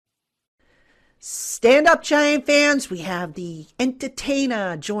Stand up, Giant fans. We have the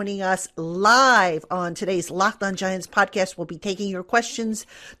entertainer joining us live on today's Locked On Giants podcast. We'll be taking your questions,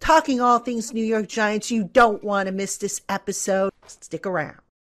 talking all things New York Giants. You don't want to miss this episode. Stick around.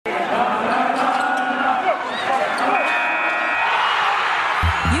 You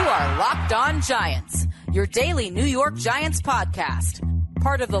are Locked On Giants, your daily New York Giants podcast.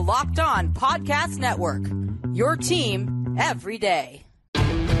 Part of the Locked On Podcast Network, your team every day.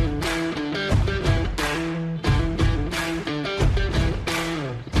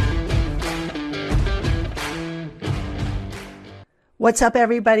 What's up,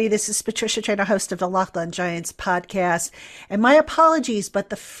 everybody? This is Patricia Traynor, host of the Locked On Giants podcast. And my apologies,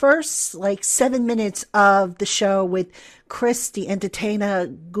 but the first 7 minutes of the show with Chris, the entertainer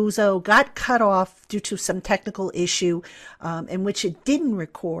Guzzo, got cut off due to some technical issue in which it didn't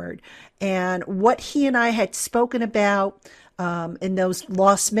record. And what he and I had spoken about in those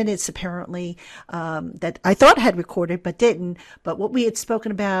lost minutes, apparently, that I thought had recorded but didn't. But what we had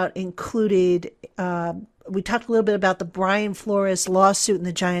spoken about included we talked a little bit about the Brian Flores lawsuit and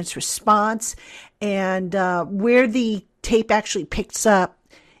the Giants' response, and where the tape actually picks up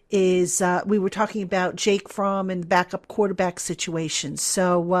is we were talking about Jake Fromm and the backup quarterback situation.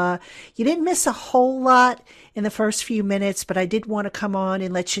 So you didn't miss a whole lot in the first few minutes, but I did want to come on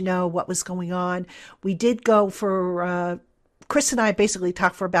and let you know what was going on. We did go for Chris and I basically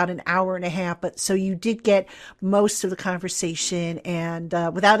talked for about an hour and a half, but so you did get most of the conversation. And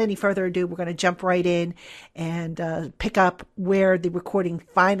without any further ado, we're going to jump right in and pick up where the recording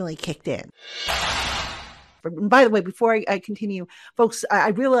finally kicked in. By the way, before I continue, folks, I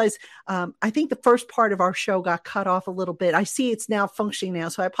realize I think the first part of our show got cut off a little bit. I see it's now functioning now,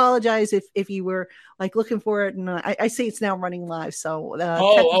 so I apologize if you were looking for it, and I see it's now running live. So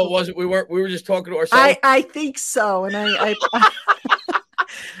was it? We were just talking to ourselves. I think so, and I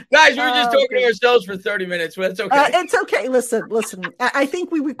guys, we were just talking to ourselves for 30 minutes, but it's okay. It's okay. Listen. I think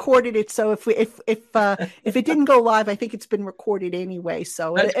we recorded it, so if it didn't go live, I think it's been recorded anyway,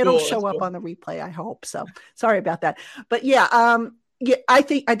 so it'll show up on the replay. I hope so. Sorry about that, but yeah, I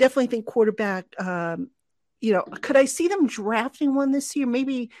definitely think quarterback. Could I see them drafting one this year?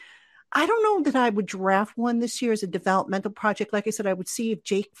 Maybe. I don't know that I would draft one this year as a developmental project. Like I said, I would see if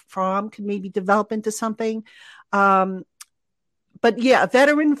Jake Fromm could maybe develop into something. But yeah, a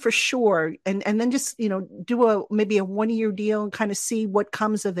veteran for sure. And then just, do maybe a 1-year deal and kind of see what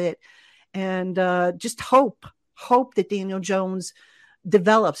comes of it. And just hope that Daniel Jones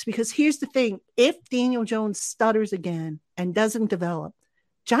develops. Because here's the thing. If Daniel Jones stutters again and doesn't develop,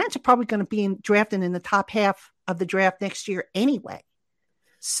 Giants are probably going to be drafting in the top half of the draft next year anyway.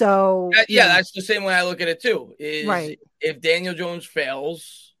 So that's the same way I look at it too. Right. If Daniel Jones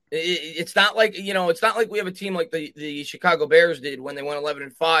fails, it's not like we have a team like the Chicago Bears did when they went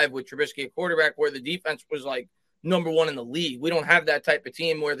 11-5 with Trubisky at quarterback, where the defense was number one in the league. We don't have that type of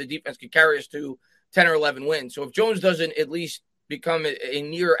team where the defense could carry us to 10 or 11 wins. So if Jones doesn't at least become a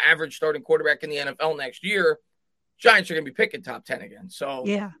near average starting quarterback in the NFL next year, Giants are going to be picking top 10 again. So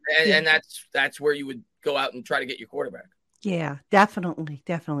and that's where you would go out and try to get your quarterback. Yeah, definitely.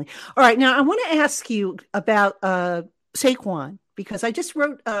 All right, now I want to ask you about Saquon, because I just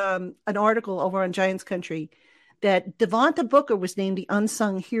wrote an article over on Giants Country that Devonta Booker was named the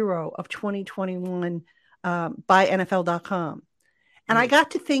unsung hero of 2021 by NFL.com. And I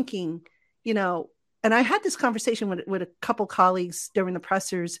got to thinking, and I had this conversation with a couple colleagues during the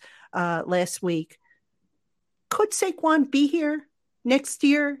pressers last week. Could Saquon be here next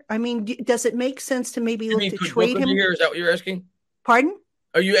year? I mean, does it make sense to maybe look to trade him? Is that what you're asking? Pardon?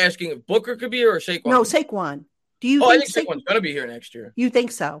 Are you asking if Booker could be here or Saquon? No, Saquon. Do you? I think Saquon's going to be here next year. You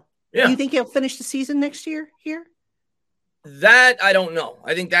think so? Yeah. Do you think he'll finish the season next year here? That I don't know.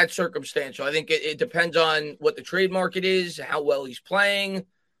 I think that's circumstantial. I think it depends on what the trade market is, how well he's playing.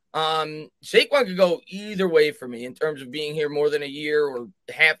 Saquon could go either way for me in terms of being here more than a year or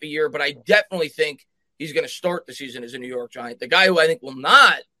half a year, but I definitely think he's going to start the season as a New York Giant. The guy who I think will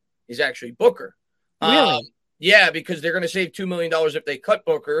not is actually Booker. Really? Yeah, because they're going to save $2 million if they cut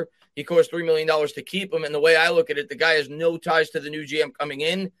Booker. He costs $3 million to keep him. And the way I look at it, the guy has no ties to the new GM coming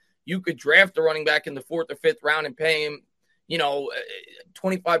in. You could draft the running back in the 4th or 5th round and pay him,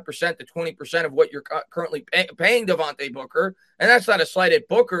 25% to 20% of what you're currently paying Devontae Booker. And that's not a slight at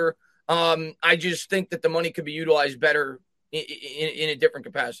Booker. I just think that the money could be utilized better in a different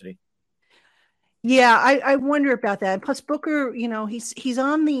capacity. Yeah, I wonder about that. Plus Booker, he's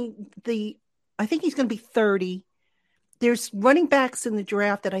on the I think he's going to be 30. There's running backs in the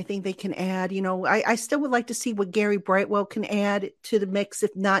draft that I think they can add. I still would like to see what Gary Brightwell can add to the mix,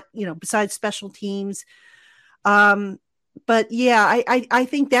 if not, besides special teams. But yeah, I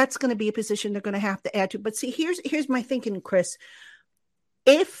think that's going to be a position they're going to have to add to. But see, here's my thinking, Chris.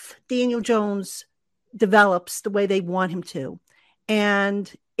 If Daniel Jones develops the way they want him to,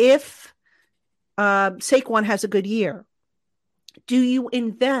 and if Saquon has a good year, do you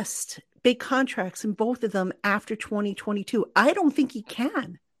invest big contracts in both of them after 2022? I don't think you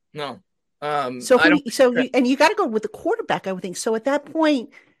can. No. And you got to go with the quarterback, I would think. So at that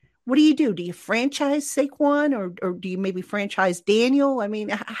point, what do you do? Do you franchise Saquon or do you maybe franchise Daniel? I mean,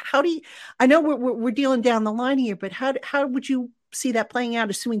 how do you? I know we're dealing down the line here, but how would you see that playing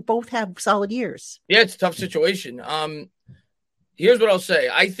out, assuming both have solid years? Yeah, it's a tough situation. Here's what I'll say.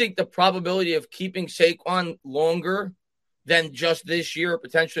 I think the probability of keeping Saquon longer than just this year or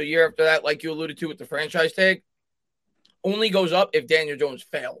potentially a year after that, like you alluded to with the franchise tag, only goes up if Daniel Jones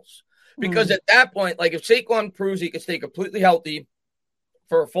fails. Because at that point, like if Saquon proves he can stay completely healthy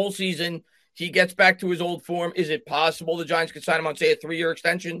for a full season, he gets back to his old form. Is it possible the Giants could sign him on, say, a 3-year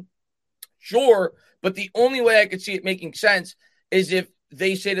extension? Sure, but the only way I could see it making sense is if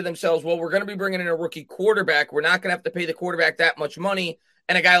they say to themselves, well, we're going to be bringing in a rookie quarterback. We're not going to have to pay the quarterback that much money,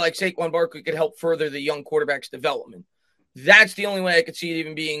 and a guy like Saquon Barkley could help further the young quarterback's development. That's the only way I could see it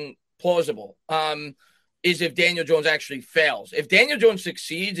even being plausible, is if Daniel Jones actually fails. If Daniel Jones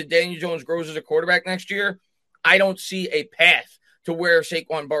succeeds and Daniel Jones grows as a quarterback next year, I don't see a path to where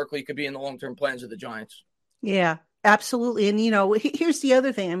Saquon Barkley could be in the long-term plans of the Giants. Yeah, absolutely. And, here's the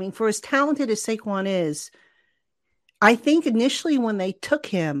other thing. I mean, for as talented as Saquon is, I think initially when they took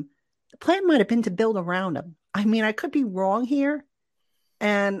him, the plan might have been to build around him. I mean, I could be wrong here.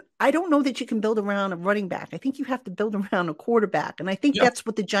 And I don't know that you can build around a running back. I think you have to build around a quarterback. And I think that's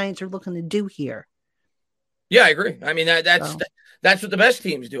what the Giants are looking to do here. Yeah, I agree. I mean, that's what the best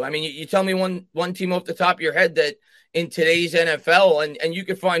teams do. I mean, you tell me one team off the top of your head that in today's NFL, and you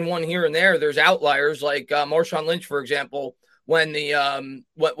could find one here and there. There's outliers like Marshawn Lynch, for example. When the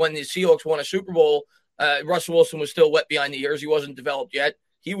Seahawks won a Super Bowl, Russell Wilson was still wet behind the ears. He wasn't developed yet.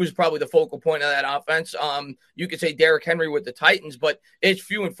 He was probably the focal point of that offense. You could say Derrick Henry with the Titans, but it's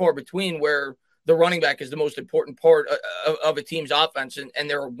few and far between where the running back is the most important part of a team's offense, and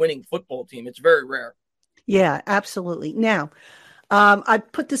they're a winning football team. It's very rare. Yeah, absolutely. Now, I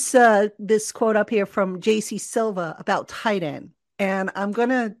put this quote up here from JC Silva about tight end, and I'm going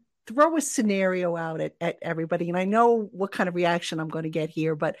to throw a scenario out at everybody. And I know what kind of reaction I'm going to get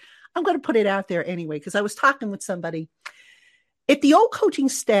here, but I'm going to put it out there anyway, because I was talking with somebody. If the old coaching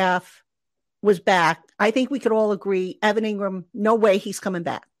staff was back, I think we could all agree, Evan Ingram, no way he's coming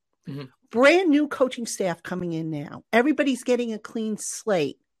back. Mm-hmm. Brand new coaching staff coming in now. Everybody's getting a clean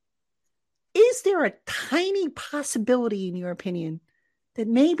slate. Is there a tiny possibility, in your opinion, that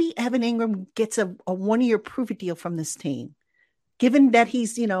maybe Evan Ingram gets a 1-year prove-it deal from this team, given that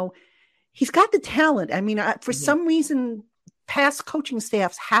he's got the talent? I mean, for some reason, past coaching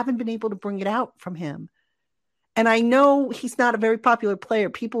staffs haven't been able to bring it out from him. And I know he's not a very popular player.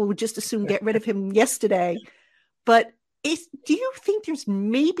 People would just assume get rid of him yesterday. But do you think there's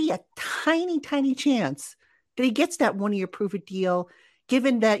maybe a tiny, tiny chance that he gets that 1-year prove-it deal,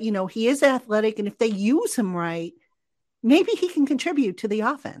 given that, he is athletic, and if they use him right, maybe he can contribute to the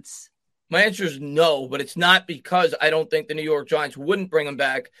offense? My answer is no, but it's not because I don't think the New York Giants wouldn't bring him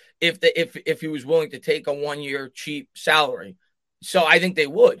back if he was willing to take a 1-year cheap salary. So I think they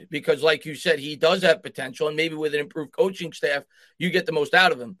would, because like you said, he does have potential, and maybe with an improved coaching staff, you get the most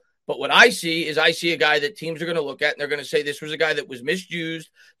out of him. But what I see is a guy that teams are going to look at, and they're going to say this was a guy that was misused.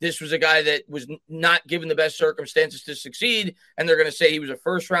 This was a guy that was not given the best circumstances to succeed. And they're going to say he was a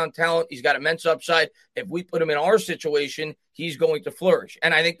first-round talent. He's got immense upside. If we put him in our situation, he's going to flourish.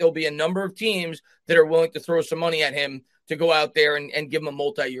 And I think there'll be a number of teams that are willing to throw some money at him to go out there and give him a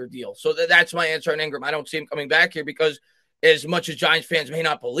multi-year deal. So that's my answer on Ingram. I don't see him coming back here because as much as Giants fans may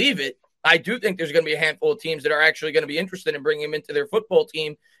not believe it, I do think there's going to be a handful of teams that are actually going to be interested in bringing him into their football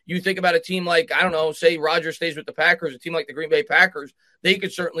team. You think about a team like, I don't know, say Rodgers stays with the Packers, a team like the Green Bay Packers, they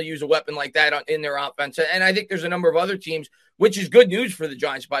could certainly use a weapon like that in their offense. And I think there's a number of other teams, which is good news for the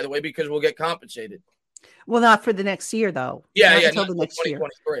Giants, by the way, because we'll get compensated. Well, not for the next year, though. Yeah, until the next year.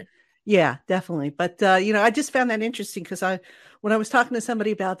 Yeah, definitely. But, I just found that interesting because when I was talking to somebody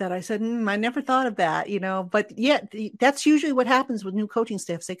about that, I said, I never thought of that, but yeah, that's usually what happens with new coaching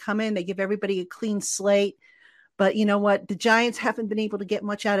staffs. They come in, they give everybody a clean slate. But you know what? The Giants haven't been able to get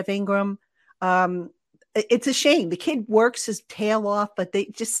much out of Ingram. It's a shame. The kid works his tail off, but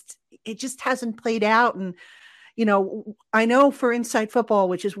it just hasn't played out. And, I know for Inside Football,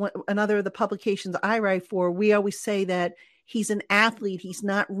 which is another of the publications I write for, we always say that he's an athlete. He's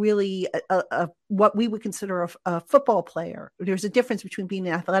not really a what we would consider a football player. There's a difference between being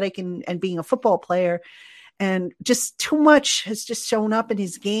athletic and being a football player. And just too much has just shown up in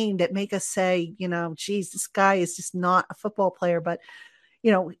his game that make us say, geez, this guy is just not a football player. But,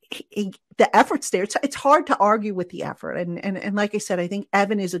 the effort's there. It's hard to argue with the effort. And like I said, I think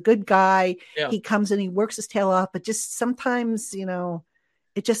Evan is a good guy. Yeah. He comes in, he works his tail off, but just sometimes,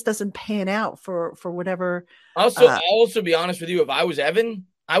 it just doesn't pan out for whatever. I'll also be honest with you. If I was Evan,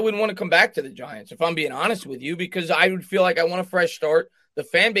 I wouldn't want to come back to the Giants, if I'm being honest with you, because I would feel like I want a fresh start. The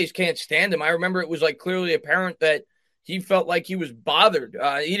fan base can't stand him. I remember it was like clearly apparent that he felt like he was bothered.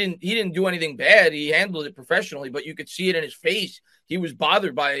 He didn't do anything bad. He handled it professionally, but you could see it in his face. He was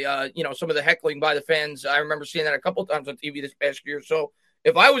bothered by some of the heckling by the fans. I remember seeing that a couple of times on TV this past year. So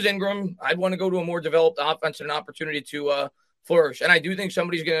if I was Ingram, I'd want to go to a more developed offense and an opportunity to flourish. And I do think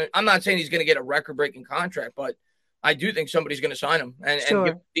somebody's going to – I'm not saying he's going to get a record-breaking contract, but I do think somebody's going to sign him and give him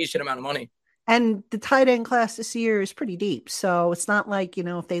a decent amount of money. And the tight end class this year is pretty deep. So it's not like,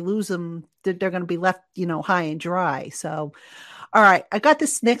 if they lose them, they're going to be left, high and dry. So, all right. I got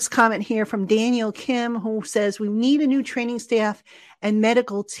this next comment here from Daniel Kim, who says, we need a new training staff and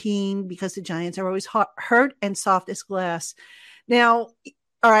medical team because the Giants are always hurt and soft as glass. Now,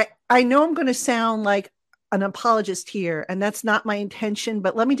 all right. I know I'm going to sound like an apologist here, and that's not my intention,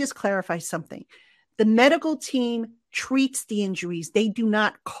 but let me just clarify something. The medical team treats the injuries. They do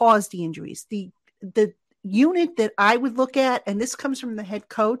not cause the injuries. The unit that I would look at, and this comes from the head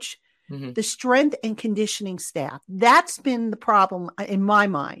coach, the strength and conditioning staff. That's been the problem in my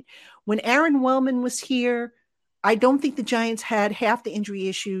mind. When Aaron Wellman was here, I don't think the Giants had half the injury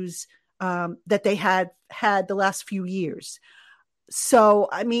issues that they had the last few years. So,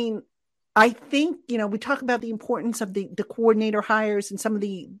 I mean, I think, we talk about the importance of the coordinator hires and some of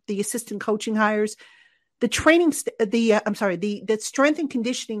the assistant coaching hires. The training, the strength and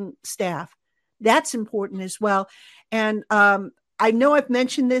conditioning staff, that's important as well. And I know I've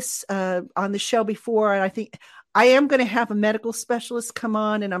mentioned this on the show before, and I think I am going to have a medical specialist come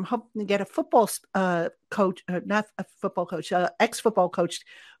on, and I'm hoping to get a football coach, not a football coach, ex-football coach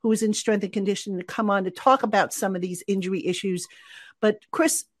who is in strength and conditioning to come on to talk about some of these injury issues. But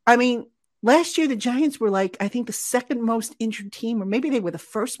Chris, I mean, last year the Giants were like, I think the second most injured team, or maybe they were the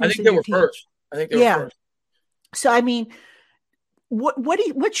first most injured team. I think they were first. So, I mean,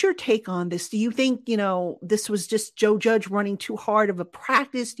 what's your take on this? Do you think, this was just Joe Judge running too hard of a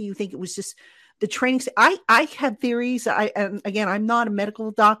practice? Do you think it was just the training? I have theories. And again, I'm not a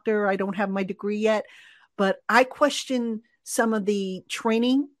medical doctor. I don't have my degree yet, but I question some of the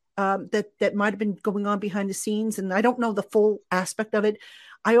training that might've been going on behind the scenes. And I don't know the full aspect of it.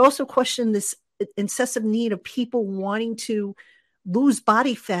 I also question this incessant need of people wanting to lose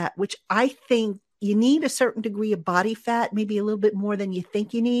body fat, which I think you need a certain degree of body fat, maybe a little bit more than you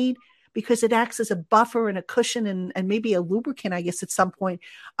think you need, because it acts as a buffer and a cushion and maybe a lubricant, I guess, at some point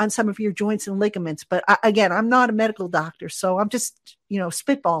on some of your joints and ligaments. But again, I'm not a medical doctor, so I'm just,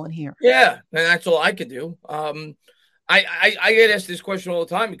 spitballing here. Yeah, and that's all I could do. I get asked this question all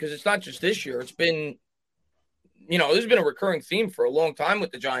the time because it's not just this year. It's been, there's been a recurring theme for a long time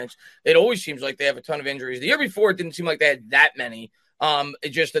with the Giants. It always seems like they have a ton of injuries. The year before, it didn't seem like they had that many.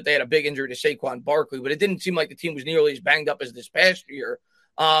 It's just that they had a big injury to Saquon Barkley, but it didn't seem like the team was nearly as banged up as this past year.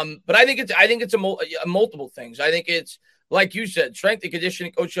 But I think it's a multiple things. I think it's, like you said, strength and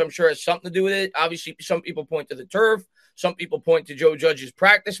conditioning coach, I'm sure, has something to do with it. Obviously, some people point to the turf. Some people point to Joe Judge's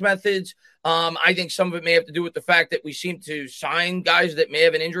practice methods. I think some of it may have to do with the fact that we seem to sign guys that may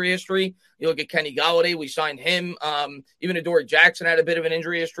have an injury history. You look at Kenny Golladay, we signed him. Even Adoree Jackson had a bit of an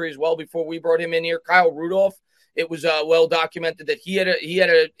injury history as well before we brought him in here. Kyle Rudolph, it was well documented that he had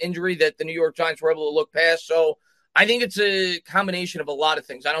an injury that the New York Giants were able to look past. So I think it's a combination of a lot of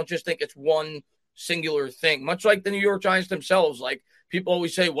things. I don't just think it's one singular thing, much like the New York Giants themselves. Like, people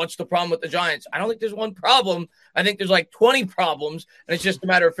always say, what's the problem with the Giants? I don't think there's one problem. I think there's like 20 problems, and it's just a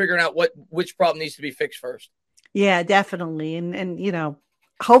matter of figuring out which problem needs to be fixed first. Yeah, definitely. And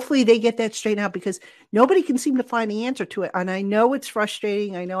hopefully they get that straightened out, because nobody can seem to find the answer to it. And I know it's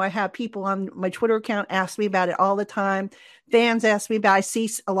frustrating. I know I have people on my Twitter account ask me about it all the time. Fans ask me about it. I see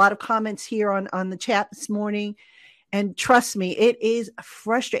a lot of comments here on the chat this morning. And trust me, it is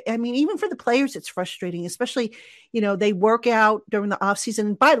frustrating. I mean, even for the players, it's frustrating, especially, they work out during the off season.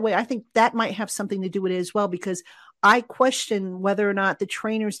 And by the way, I think that might have something to do with it as well, because I question whether or not the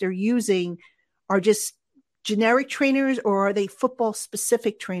trainers they're using are just generic trainers or are they football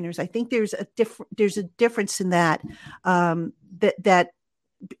specific trainers. I think there's a difference in that, and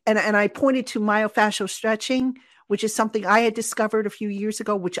I pointed to myofascial stretching, which is something I had discovered a few years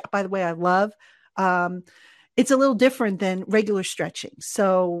ago, which, by the way, I love. It's a little different than regular stretching.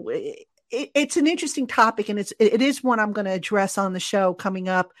 So it's an interesting topic, and it is one I'm going to address on the show coming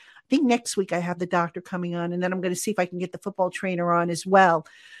up. think next week I have the doctor coming on, and then I'm going to see if I can get the football trainer on as well.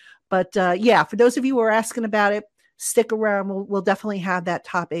 But yeah, for those of you who are asking about it, stick around. We'll definitely have that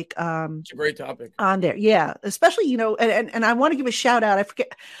topic. It's a great topic on there. Yeah. Especially, you know, and I want to give a shout out.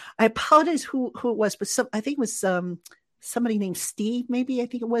 I apologize who it was, but I think it was somebody named Steve, maybe I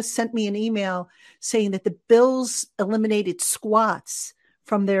think it was, sent me an email saying that the Bills eliminated squats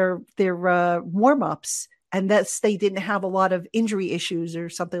from their warm-ups, and that's they didn't have a lot of injury issues or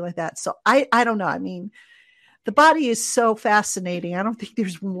something like that. So I don't know. I mean, the body is so fascinating. I don't think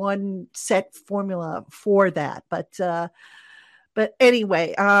there's one set formula for that, but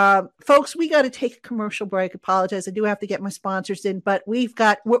anyway, folks, we got to take a commercial break. Apologize. I do have to get my sponsors in, but we're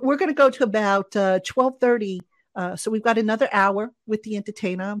going to go to about 12:30. So we've got another hour with the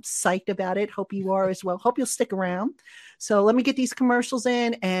entertainer. I'm psyched about it. Hope you are as well. Hope you'll stick around. So let me get these commercials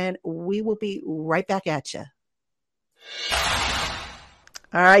in and we will be right back at you.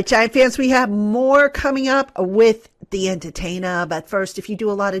 All right, Giant fans, we have more coming up with the entertainer. But first, if you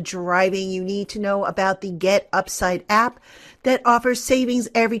do a lot of driving, you need to know about the Get Upside app that offers savings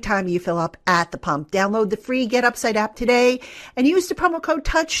every time you fill up at the pump. Download the free Get Upside app today and use the promo code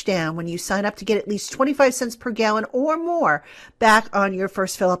Touchdown when you sign up to get at least 25 cents per gallon or more back on your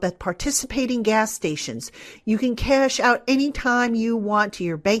first fill up at participating gas stations. You can cash out anytime you want to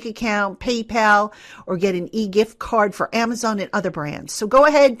your bank account, PayPal, or get an e-gift card for Amazon and other brands. So go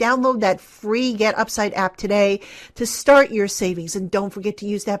ahead, download that free Get Upside app today to start your savings. And don't forget to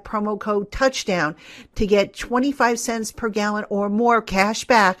use that promo code Touchdown to get 25 cents per gallon or more cash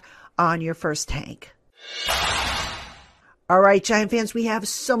back on your first tank. All right, Giant fans, we have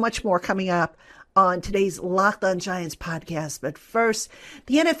so much more coming up on today's Locked On Giants podcast. But first,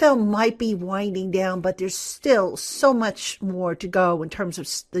 the NFL might be winding down, but there's still so much more to go in terms of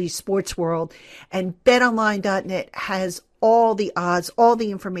the sports world. And BetOnline.net has all the odds, all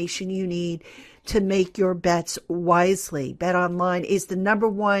the information you need to make your bets wisely. BetOnline is the number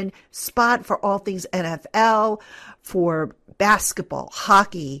one spot for all things NFL, for basketball,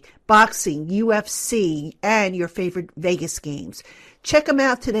 hockey, boxing, UFC, and your favorite Vegas games. Check them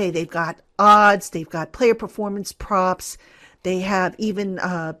out today. They've got odds. They've got player performance props. They have even,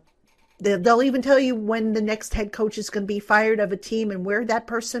 they'll even tell you when the next head coach is going to be fired of a team and where that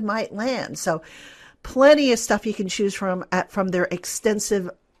person might land. So plenty of stuff you can choose from their extensive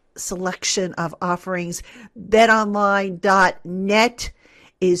selection of offerings. BetOnline.net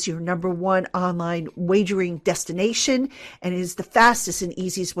is your number one online wagering destination, and it is the fastest and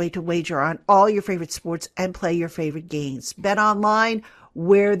easiest way to wager on all your favorite sports and play your favorite games. BetOnline,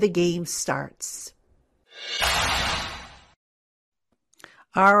 where the game starts.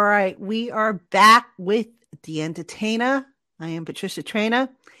 All right, we are back with the entertainer. I am Patricia Traina,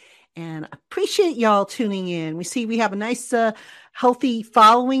 and appreciate y'all tuning in. We see we have a nice healthy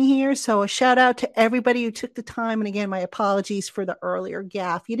following here. So a shout out to everybody who took the time. And again, my apologies for the earlier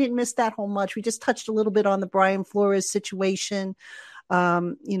gaffe. You didn't miss that whole much. We just touched a little bit on the Brian Flores situation.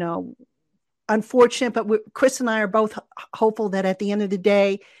 Unfortunate, but Chris and I are both hopeful that at the end of the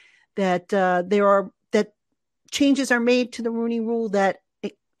day that that changes are made to the Rooney Rule that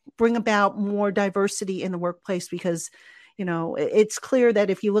bring about more diversity in the workplace, because it's clear that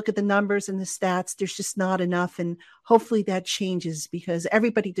if you look at the numbers and the stats, there's just not enough. And hopefully that changes, because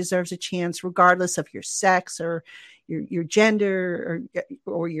everybody deserves a chance, regardless of your sex or your gender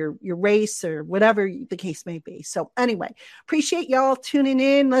or your race or whatever the case may be. So anyway, appreciate y'all tuning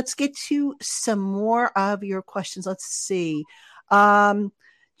in. Let's get to some more of your questions. Let's see.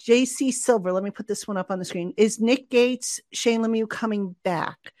 JC Silver, let me put this one up on the screen. Is Nick Gates, Shane Lemieux coming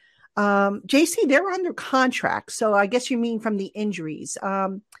back? JC, they're under contract, so I guess you mean from the injuries.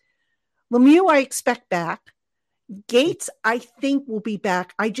 Lemieux, I expect back. Gates, I think, will be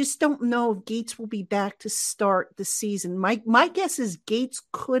back. I just don't know if Gates will be back to start the season. My guess is Gates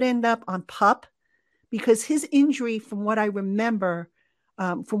could end up on PUP, because his injury, from what I remember,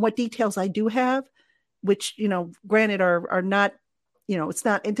 from what details I do have, which, granted are not, it's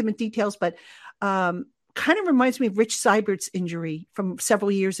not intimate details, but kind of reminds me of Rich Seibert's injury from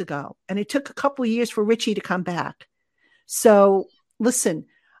several years ago. And it took a couple of years for Richie to come back. So listen,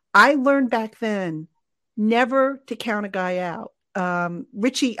 I learned back then never to count a guy out.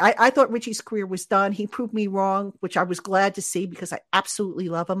 Richie, I thought Richie's career was done. He proved me wrong, which I was glad to see, because I absolutely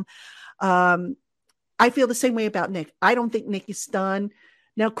love him. I feel the same way about Nick. I don't think Nick is done.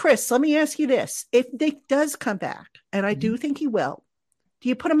 Now, Chris, let me ask you this. If Nick does come back, and I do think he will, do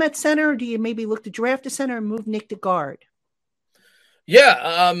you put him at center, or do you maybe look to draft a center and move Nick to guard?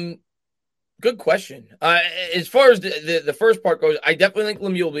 Yeah. Good question. As far as the first part goes, I definitely think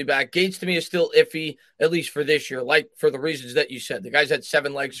Lemieux will be back. Gates to me is still iffy, at least for this year, like for the reasons that you said. The guy's had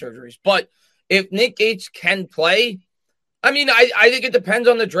 7 leg surgeries. But if Nick Gates can play, I mean, I think it depends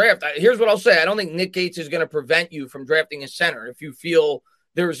on the draft. Here's what I'll say. I don't think Nick Gates is going to prevent you from drafting a center. If you feel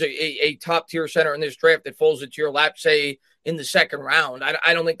there's a top-tier center in this draft that falls into your lap, say, in the second round,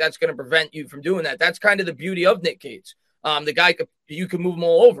 I don't think that's going to prevent you from doing that. That's kind of the beauty of Nick Gates. The guy, you can move him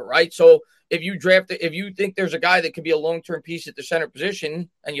all over, right? So if you think there's a guy that could be a long-term piece at the center position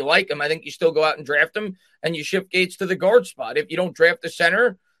and you like him, I think you still go out and draft him and you shift Gates to the guard spot. If you don't draft the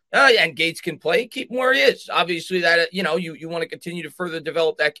center, and Gates can play, keep him where he is. Obviously, that you want to continue to further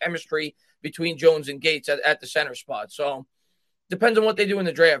develop that chemistry between Jones and Gates at the center spot. So depends on what they do in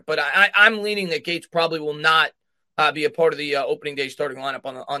the draft, but I'm leaning that Gates probably will not be a part of the opening day starting lineup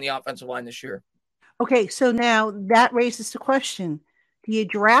on the offensive line this year. Okay, so now that raises the question: do you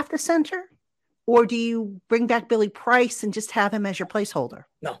draft a center, or do you bring back Billy Price and just have him as your placeholder?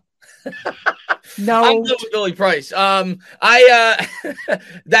 No. No, I'm good with Billy Price. That's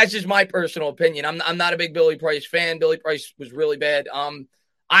just my personal opinion. I'm not a big Billy Price fan. Billy Price was really bad.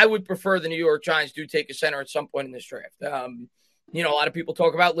 I would prefer the New York Giants do take a center at some point in this draft. A lot of people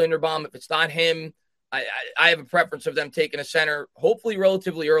talk about Linderbaum. If it's not him, I have a preference of them taking a center, hopefully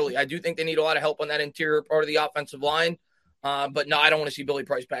relatively early. I do think they need a lot of help on that interior part of the offensive line. But no, I don't want to see Billy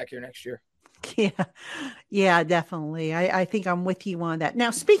Price back here next year. Yeah, definitely. I think I'm with you on that. Now,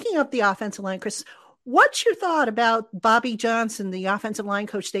 speaking of the offensive line, Chris, what's your thought about Bobby Johnson, the offensive line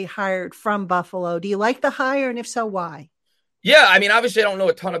coach they hired from Buffalo? Do you like the hire? And if so, why? Yeah, I mean, obviously I don't know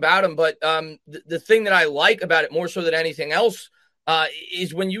a ton about him, but the thing that I like about it more so than anything else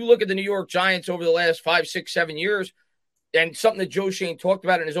is when you look at the New York Giants over the last 5, 6, 7 years, and something that Joe Schoen talked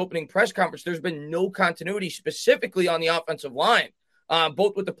about in his opening press conference, there's been no continuity specifically on the offensive line.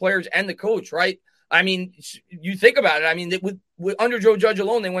 Both with the players and the coach, right? I mean, you think about it. I mean, with under Joe Judge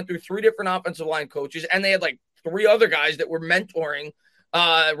alone, they went through 3 different offensive line coaches, and they had like 3 other guys that were mentoring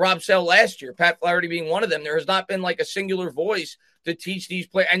Rob Sale last year, Pat Flaherty being one of them. There has not been like a singular voice to teach these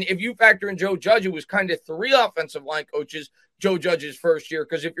players. And if you factor in Joe Judge, it was kind of 3 offensive line coaches Joe Judge's first year,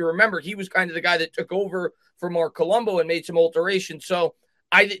 because if you remember, he was kind of the guy that took over for Mark Colombo and made some alterations. So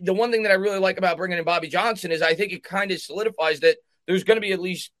the one thing that I really like about bringing in Bobby Johnson is I think it kind of solidifies that there's going to be at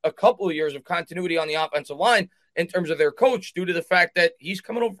least a couple of years of continuity on the offensive line in terms of their coach, due to the fact that he's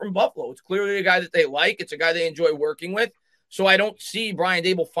coming over from Buffalo. It's clearly a guy that they like. It's a guy they enjoy working with. So I don't see Brian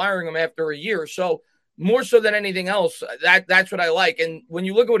Daboll firing him after a year. So more so than anything else, that's what I like. And when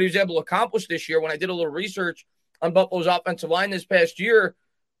you look at what he was able to accomplish this year, when I did a little research on Buffalo's offensive line this past year,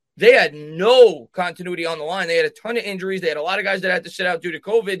 they had no continuity on the line. They had a ton of injuries. They had a lot of guys that had to sit out due to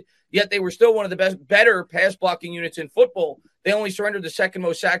COVID, yet they were still one of the better pass blocking units in football. They only surrendered the second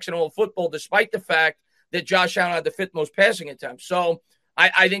most sacks in all of football, despite the fact that Josh Allen had the 5th most passing attempts. So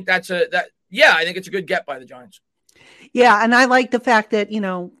I think I think it's a good get by the Giants. Yeah, and I like the fact that,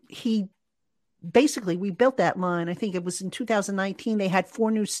 he basically rebuilt that line. I think it was in 2019. They had 4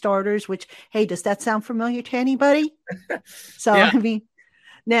 new starters, which, hey, does that sound familiar to anybody? So, yeah. I mean,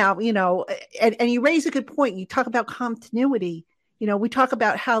 now, and you raise a good point. You talk about continuity. We talk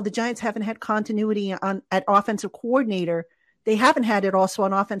about how the Giants haven't had continuity at offensive coordinator. They haven't had it also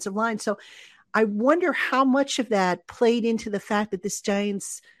on offensive line. So I wonder how much of that played into the fact that this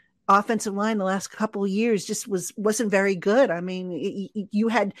Giants offensive line the last couple of years just wasn't very good. I mean, you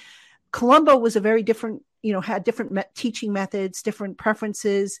had Colombo was a very different, had different teaching methods, different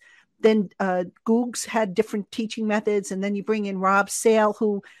preferences. Then Googs had different teaching methods. And then you bring in Rob Sale,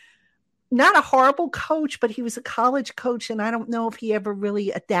 who not a horrible coach, but he was a college coach. And I don't know if he ever really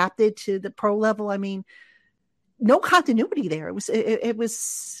adapted to the pro level. I mean, no continuity there.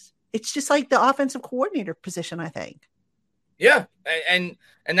 It's just like the offensive coordinator position, I think. Yeah. And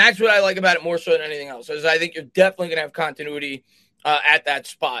that's what I like about it more so than anything else, is I think you're definitely going to have continuity at that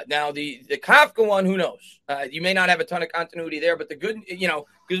spot. Now, the Kafka one, who knows? You may not have a ton of continuity there, but the good,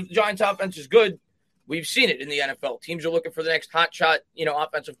 because the Giants offense is good, we've seen it in the NFL. Teams are looking for the next hotshot,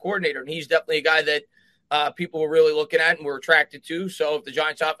 offensive coordinator, and he's definitely a guy that people were really looking at and were attracted to. So if the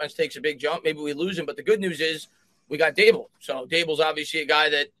Giants offense takes a big jump, maybe we lose him. But the good news is we got Daboll. So Daboll's obviously a guy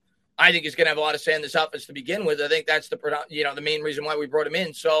that I think is going to have a lot of say in this offense to begin with. I think that's the main reason why we brought him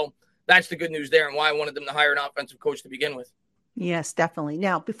in. So that's the good news there, and why I wanted them to hire an offensive coach to begin with. Yes, definitely.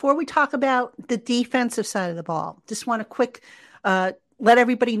 Now, before we talk about the defensive side of the ball, just want to quick let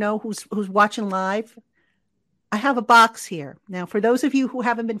everybody know who's watching live. I have a box here. Now, for those of you who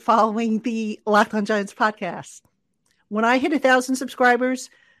haven't been following the Locked On Giants podcast, when I hit 1,000 subscribers,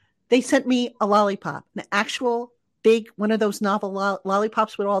 they sent me a lollipop, an actual one of those novel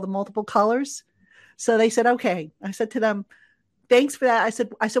lollipops with all the multiple colors. So they said, okay. I said to them, thanks for that. I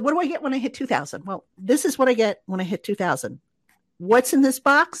said, what do I get when I hit 2,000? Well, this is what I get when I hit 2,000. What's in this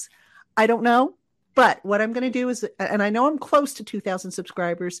box? I don't know. But what I'm going to do is, and I know I'm close to 2,000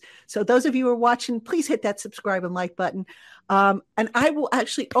 subscribers. So those of you who are watching, please hit that subscribe and like button. And I will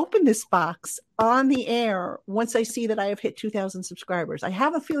actually open this box on the air once I see that I have hit 2,000 subscribers. I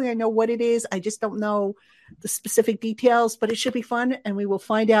have a feeling I know what it is. I just don't know the specific details, but it should be fun. And we will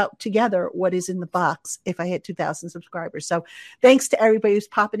find out together what is in the box if I hit 2,000 subscribers. So thanks to everybody who's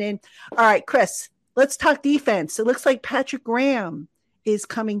popping in. All right, Chris, let's talk defense. It looks like Patrick Graham is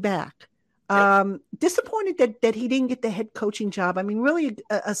coming back. Disappointed that he didn't get the head coaching job. I mean, really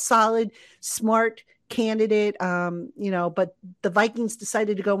a solid, smart candidate, but the Vikings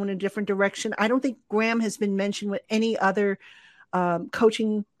decided to go in a different direction. I don't think Graham has been mentioned with any other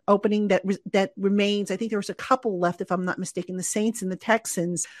coaching opening that remains. I think there was a couple left, if I'm not mistaken, the Saints and the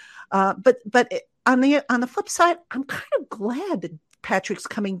Texans. But on the flip side, I'm kind of glad that Patrick's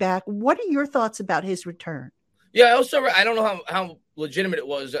coming back. What are your thoughts about his return? Yeah, I don't know how legitimate it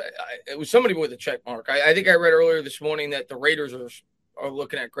was. It was somebody with a check mark. I think I read earlier this morning that the Raiders are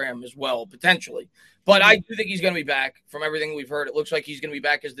looking at Graham as well, potentially. But I do think he's going to be back. From everything we've heard, it looks like he's going to be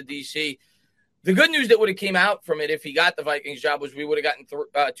back as the DC. The good news that would have came out from it if he got the Vikings job was we would have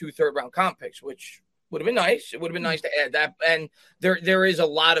gotten 2 third-round comp picks, which would have been nice. It would have been nice to add that. And there is a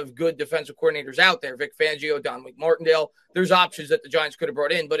lot of good defensive coordinators out there. Vic Fangio, Don Martindale. There's options that the Giants could have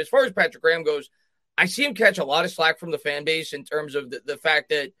brought in. But as far as Patrick Graham goes, I see him catch a lot of slack from the fan base in terms of the fact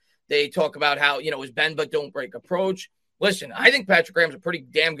that they talk about how, his bend but don't break approach. Listen, I think Patrick Graham's a pretty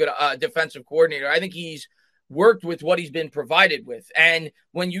damn good defensive coordinator. I think he's worked with what he's been provided with. And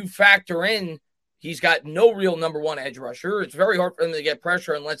when you factor in, he's got no real number one edge rusher. It's very hard for them to get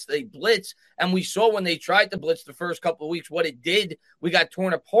pressure unless they blitz. And we saw when they tried to blitz the first couple of weeks what it did. We got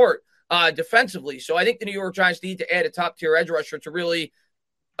torn apart defensively. So I think the New York Giants need to add a top-tier edge rusher to really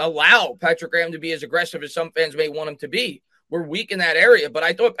allow Patrick Graham to be as aggressive as some fans may want him to be. We're weak in that area, but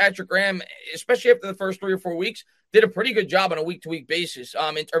I thought Patrick Graham, especially after the first 3 or 4 weeks, did a pretty good job on a week-to-week basis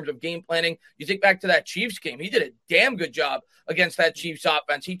in terms of game planning. You think back to that Chiefs game, he did a damn good job against that Chiefs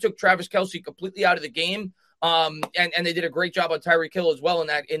offense. He took Travis Kelce completely out of the game, and they did a great job on Tyreek Hill as well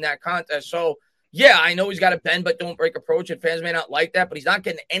in that contest. So, yeah, I know he's got a bend but don't break approach, and fans may not like that, but he's not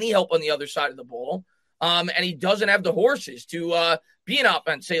getting any help on the other side of the ball. And he doesn't have the horses to be an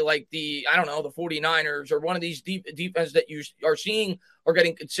offense, say like the 49ers or one of these defenses that you are seeing are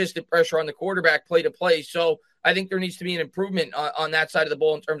getting consistent pressure on the quarterback play to play. So I think there needs to be an improvement on that side of the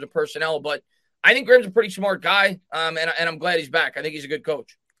ball in terms of personnel. But I think Graham's a pretty smart guy, and I'm glad he's back. I think he's a good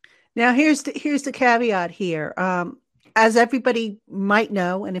coach. Now, here's the caveat here. As everybody might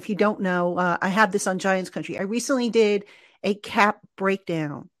know, and if you don't know, I have this on Giants Country. I recently did a cap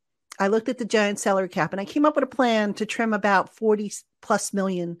breakdown. I looked at the Giants salary cap and I came up with a plan to trim about 40 plus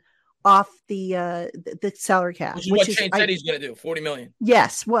million off the salary cap. Which is what Shane said he's going to do, 40 million.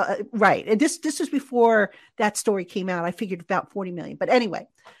 Yes. Well, right. And this was before that story came out. I figured about 40 million. But anyway,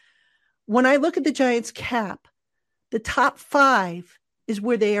 when I look at the Giants cap, the top 5 is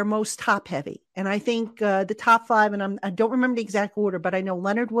where they are most top heavy. And I think the top 5, and I don't remember the exact order, but I know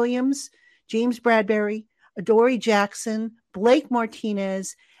Leonard Williams, James Bradbury, Adoree Jackson, Blake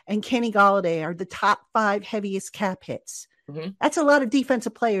Martinez, and Kenny Golladay are the top 5 heaviest cap hits. Mm-hmm. That's a lot of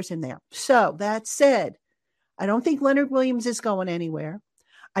defensive players in there. So that said, I don't think Leonard Williams is going anywhere.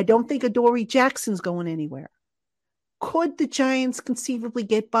 I don't think Adoree Jackson's going anywhere. Could the Giants conceivably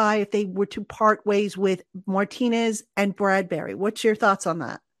get by if they were to part ways with Martinez and Bradbury? What's your thoughts on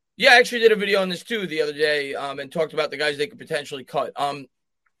that? Yeah, I actually did a video on this too the other day and talked about the guys they could potentially cut.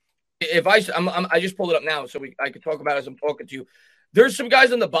 If I just pulled it up now so I could talk about it as I'm talking to you. There's some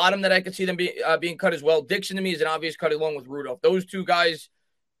guys on the bottom that I could see them being cut as well. Dixon to me is an obvious cut along with Rudolph. Those 2 guys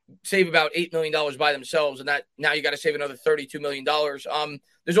save about $8 million by themselves, and that now you got to save another $32 million.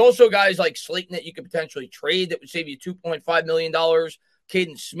 There's also guys like Slayton that you could potentially trade that would save you $2.5 million.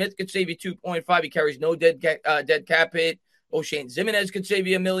 Caden Smith could save you $2.5. He carries no dead cap hit. O'Shane Zimenez could save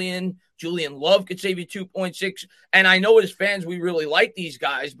you $1 million. Julian Love could save you 2.6. And I know as fans we really like these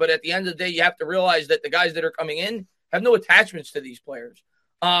guys, but at the end of the day, you have to realize that the guys that are coming in have no attachments to these players.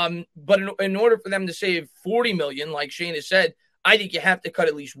 But in order for them to save $40 million, like Shane has said, I think you have to cut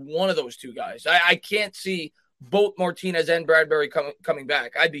at least one of those 2 guys. I can't see both Martinez and Bradbury coming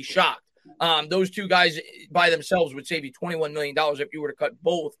back. I'd be shocked. Those 2 guys by themselves would save you $21 million if you were to cut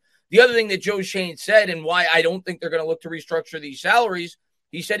both. The other thing that Joe Shane said, and why I don't think they're going to look to restructure these salaries,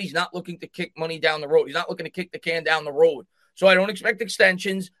 he said he's not looking to kick money down the road. He's not looking to kick the can down the road. So I don't expect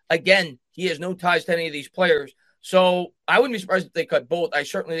extensions. Again, he has no ties to any of these players. So I wouldn't be surprised if they cut both. I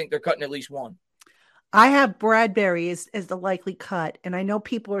certainly think they're cutting at least one. I have Bradbury as the likely cut. And I know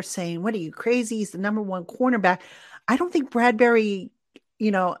people are saying, what are you, crazy? He's the number one cornerback. I don't think Bradbury,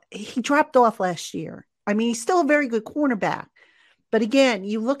 he dropped off last year. I mean, he's still a very good cornerback. But again,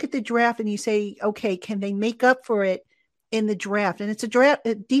 you look at the draft and you say, okay, can they make up for it in the draft? And it's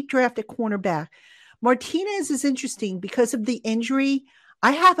a deep draft at cornerback. Martinez is interesting because of the injury.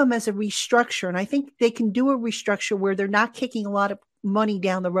 I have him as a restructure, and I think they can do a restructure where they're not kicking a lot of money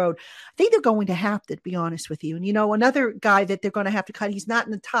down the road. I think they're going to have to be honest with you. And, another guy that they're going to have to cut, he's not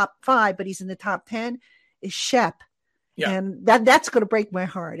in the top 5, but he's in the top 10, is Shep. Yeah. And that's going to break my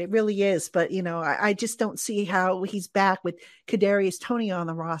heart. It really is. But, I just don't see how he's back with Kadarius Toney on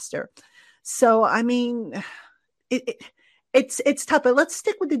the roster. So, I mean, it's tough. But let's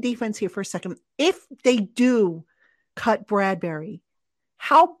stick with the defense here for a second. If they do cut Bradbury,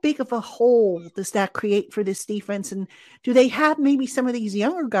 how big of a hole does that create for this defense? And do they have maybe some of these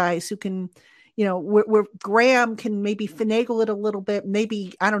younger guys who can, where Graham can maybe finagle it a little bit?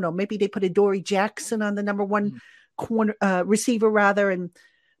 Maybe, I don't know, maybe they put a Dory Jackson on the number one corner receiver rather and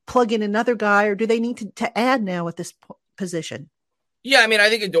plug in another guy, or do they need to add now at this position? Yeah, I mean, I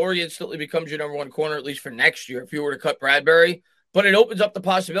think Adoree instantly becomes your number one corner, at least for next year, if you were to cut Bradbury. But it opens up the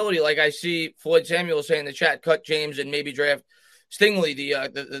possibility, like I see Floyd Samuel say in the chat, cut James and maybe draft Stingley,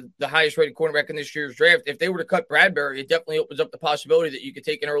 the highest rated cornerback in this year's draft. If they were to cut Bradbury, it definitely opens up the possibility that you could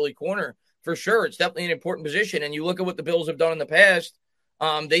take an early corner for sure. It's definitely an important position. And you look at what the Bills have done in the past.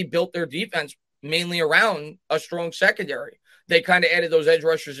 They built their defense mainly around a strong secondary. They kind of added those edge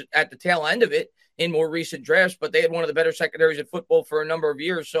rushers at the tail end of it in more recent drafts, but they had one of the better secondaries in football for a number of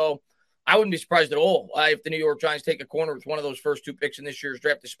years. So I wouldn't be surprised at all if the New York Giants take a corner with one of those first 2 picks in this year's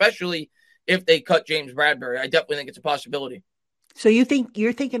draft, especially if they cut James Bradbury. I definitely think it's a possibility. So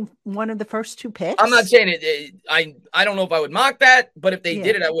you're thinking one of the first 2 picks? I'm not saying it. I don't know if I would mock that, but if they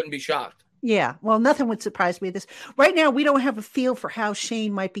did it, I wouldn't be shocked. Yeah. Well, nothing would surprise me at this. Right now, we don't have a feel for how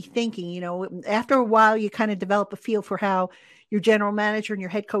Shane might be thinking. After a while, you kind of develop a feel for how your general manager and your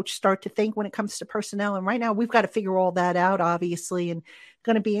head coach start to think when it comes to personnel. And right now, we've got to figure all that out, obviously, and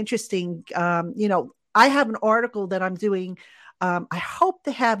going to be interesting. I have an article that I'm doing. I hope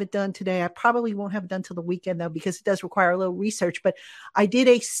to have it done today. I probably won't have it done till the weekend, though, because it does require a little research. But I did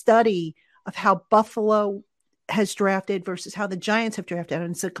a study of how Buffalo has drafted versus how the Giants have drafted.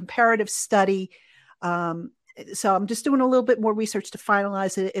 And it's a comparative study. So I'm just doing a little bit more research to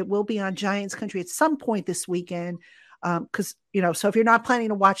finalize it. It will be on Giants Country at some point this weekend. Because, so if you're not planning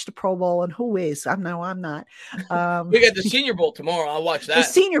to watch the Pro Bowl, and who is? I'm not. We got the Senior Bowl tomorrow. I'll watch that. The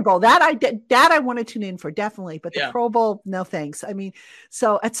Senior Bowl, that I want to tune in for, definitely. But the Pro Bowl, no thanks. I mean,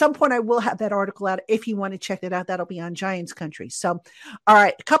 so at some point I will have that article out. If you want to check it out, that'll be on Giants Country. So, all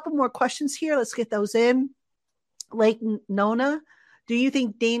right, a couple more questions here. Let's get those in. Leighton Nona, do you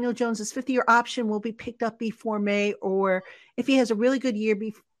think Daniel Jones's 5th-year option will be picked up before May? Or if he has a really good year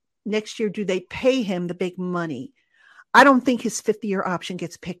next year, do they pay him the big money? I don't think his 5th-year option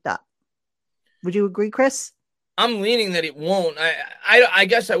gets picked up. Would you agree, Chris? I'm leaning that it won't. I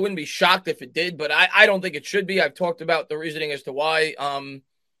guess I wouldn't be shocked if it did, but I don't think it should be. I've talked about the reasoning as to why. And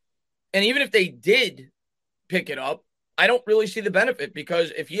even if they did pick it up, I don't really see the benefit,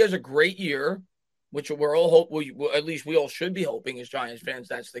 because if he has a great year, which we're all at least we all should be hoping as Giants fans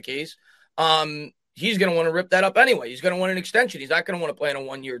that's the case, he's going to want to rip that up anyway. He's going to want an extension. He's not going to want to play on a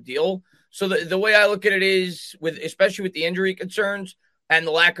 1-year deal. So the way I look at it is, especially with the injury concerns and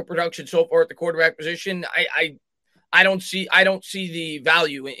the lack of production so far at the quarterback position, I don't see the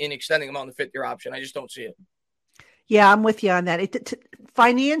value in extending him on the 5th-year option. I just don't see it. Yeah, I'm with you on that.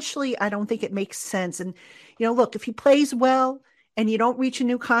 Financially, I don't think it makes sense. And, look, if he plays well and you don't reach a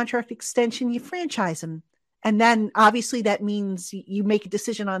new contract extension, you franchise him. And then obviously that means you make a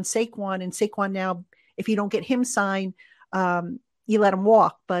decision on Saquon, and Saquon now, if you don't get him signed, you let him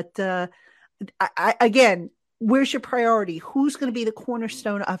walk. But again, where's your priority? Who's going to be the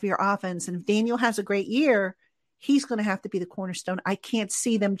cornerstone of your offense? And if Daniel has a great year, he's going to have to be the cornerstone. I can't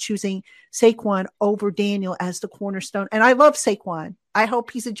see them choosing Saquon over Daniel as the cornerstone. And I love Saquon. I hope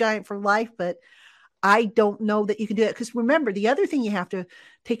he's a Giant for life, but I don't know that you can do that. Because remember, the other thing you have to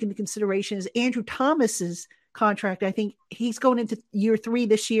take into consideration is Andrew Thomas's contract. I think he's going into year 3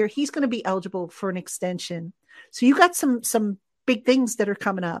 this year. He's going to be eligible for an extension. So you got some big things that are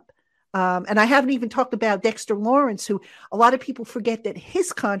coming up. And I haven't even talked about Dexter Lawrence, who a lot of people forget that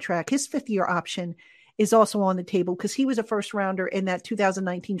his contract, his 5th-year option, is also on the table because he was a first rounder in that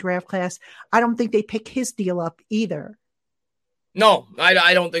 2019 draft class. I don't think they pick his deal up either. No,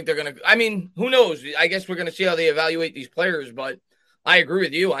 I don't think they're going to. I mean, who knows? I guess we're going to see how they evaluate these players, but I agree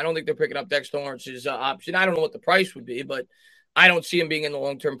with you. I don't think they're picking up Dexter Lawrence's option. I don't know what the price would be, but I don't see him being in the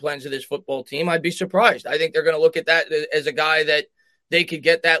long-term plans of this football team. I'd be surprised. I think they're going to look at that as a guy that they could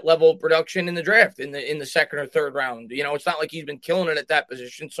get that level of production in the draft in the second or third round. It's not like he's been killing it at that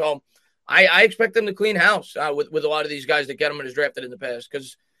position. So I expect them to clean house with a lot of these guys that get them as drafted in the past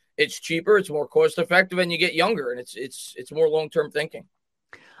because it's cheaper, it's more cost effective, and you get younger, and it's more long-term thinking.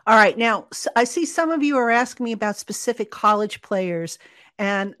 All right. Now, I see some of you are asking me about specific college players.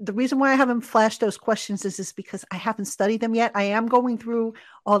 And the reason why I haven't flashed those questions is because I haven't studied them yet. I am going through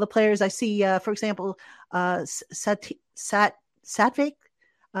all the players. I see, for example, Satvik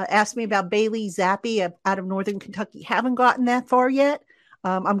asked me about Bailey Zappi out of Northern Kentucky. Haven't gotten that far yet.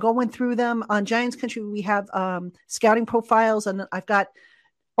 I'm going through them. On Giants Country, we have scouting profiles, and I've got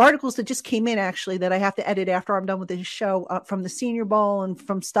articles that just came in actually that I have to edit after I'm done with this show from the Senior Bowl and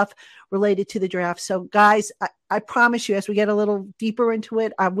from stuff related to the draft. So guys, I promise you, as we get a little deeper into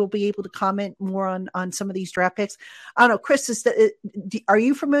it, I will be able to comment more on some of these draft picks. I don't know, Chris, are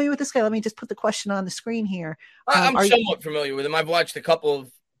you familiar with this guy? Let me just put the question on the screen here. I'm somewhat familiar with him. I've watched a couple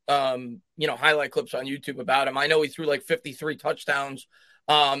of, highlight clips on YouTube about him. I know he threw like 53 touchdowns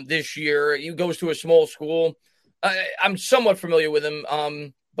this year. He goes to a small school. I'm somewhat familiar with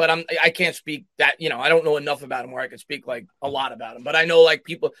him. But I can't speak that, I don't know enough about him where I could speak like a lot about him. But I know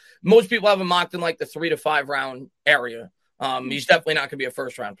most people have him mocked in like the 3 to 5 round area. He's definitely not going to be a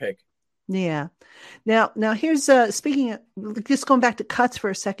first round pick. Yeah. Now here's speaking of, just going back to cuts for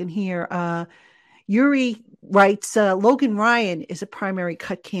a second here. Yuri writes, Logan Ryan is a primary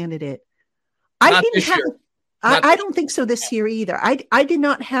cut candidate. I don't think so this year either. I did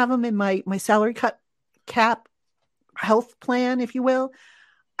not have him in my salary cap health plan, if you will.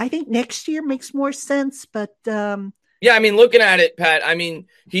 I think next year makes more sense, but yeah, I mean, looking at it, Pat, I mean,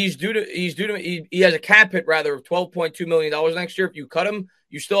 he has a cap hit rather of $12.2 million next year. If you cut him,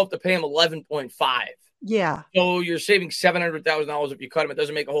 you still have to pay him 11.5. Yeah. So you're saving $700,000 if you cut him. It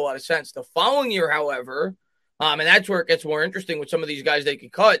doesn't make a whole lot of sense. The following year, however, and that's where it gets more interesting with some of these guys they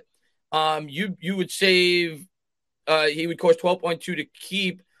could cut. You would save, he would cost 12.2 to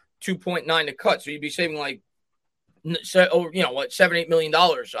keep, 2.9 to cut. So you'd be saving like, $7-8 million.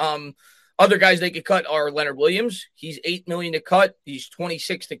 Other guys they could cut are Leonard Williams. He's $8 million to cut. He's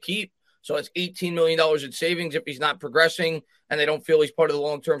 26 to keep. So it's $18 million in savings if he's not progressing and they don't feel he's part of the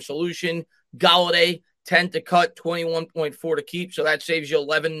long-term solution. Golladay, 10 to cut, 21.4 to keep. So that saves you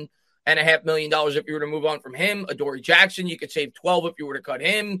 $11.5 million if you were to move on from him. Adoree Jackson, you could save 12 if you were to cut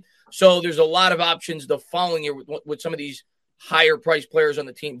him. So there's a lot of options the following year with some of these higher priced players on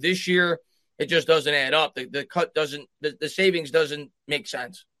the team. This year, it just doesn't add up. The cut doesn't, the savings doesn't make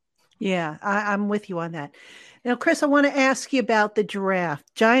sense. Yeah, I'm with you on that. Now, Chris, I want to ask you about the draft.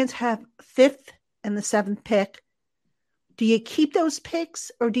 Giants have 5th and the 7th pick. Do you keep those picks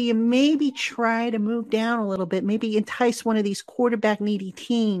or do you maybe try to move down a little bit, maybe entice one of these quarterback needy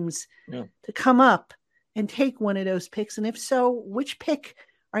teams to come up and take one of those picks? And if so, which pick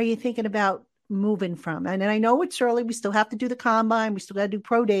are you thinking about moving from? And I know it's early. We still have to do the combine. We still got to do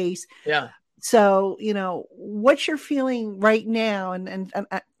pro days. Yeah. So, what's your feeling right now? And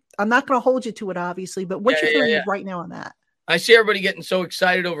I'm not going to hold you to it, obviously, but what's your feeling right now on that? I see everybody getting so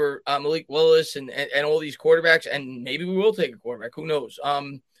excited over Malik Willis and all these quarterbacks, and maybe we will take a quarterback. Who knows?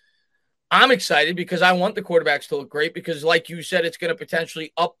 I'm excited because I want the quarterbacks to look great because, like you said, it's going to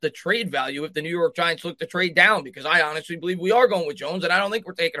potentially up the trade value if the New York Giants look to trade down because I honestly believe we are going with Jones, and I don't think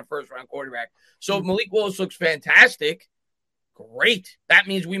we're taking a first-round quarterback. So if Malik Willis looks fantastic, great. That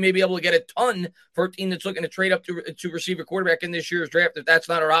means we may be able to get a ton for a team that's looking to trade up to receive a quarterback in this year's draft if that's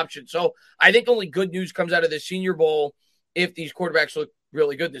not our option. So I think only good news comes out of the Senior Bowl if these quarterbacks look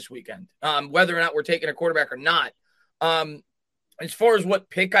really good this weekend, whether or not we're taking a quarterback or not. As far as what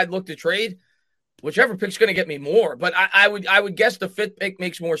pick I'd look to trade, whichever pick's going to get me more. But I would guess the 5th pick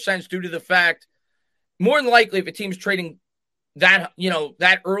makes more sense due to the fact, more than likely, if a team's trading that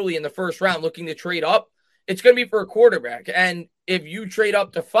early in the first round looking to trade up, it's going to be for a quarterback. And if you trade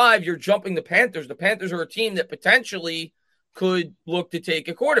up to 5, you're jumping the Panthers. The Panthers are a team that potentially could look to take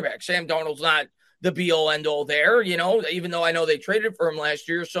a quarterback. Sam Darnold's not the be-all, end-all there, even though I know they traded for him last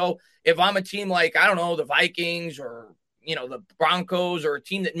year. So if I'm a team like, I don't know, the Vikings or, the Broncos or a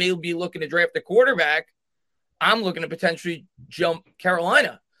team that may be looking to draft a quarterback, I'm looking to potentially jump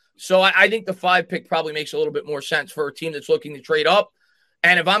Carolina. So I think the 5 pick probably makes a little bit more sense for a team that's looking to trade up.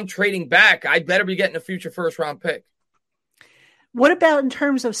 And if I'm trading back, I'd better be getting a future first-round pick. What about in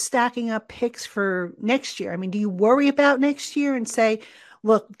terms of stacking up picks for next year? I mean, do you worry about next year and say,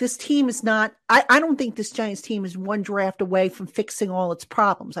 look, this team is not – I don't think this Giants team is one draft away from fixing all its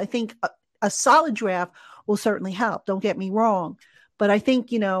problems. I think a solid draft will certainly help. Don't get me wrong. But I think,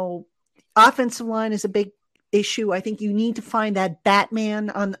 offensive line is a big issue. I think you need to find that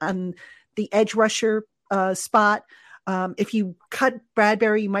Batman on the edge rusher spot. If you cut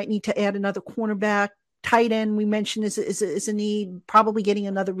Bradbury, you might need to add another cornerback. Tight end, we mentioned, is a need. Probably getting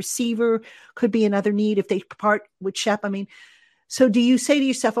another receiver could be another need if they part with Shep. I mean, so do you say to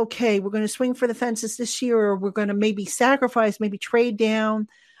yourself, okay, we're going to swing for the fences this year, or we're going to maybe sacrifice, maybe trade down,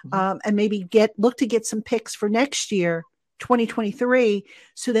 and maybe look to get some picks for next year, 2023,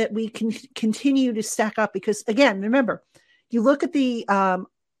 so that we can continue to stack up? Because again, remember, you look at the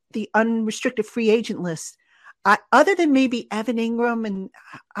unrestricted free agent list. Other than maybe Evan Ingram and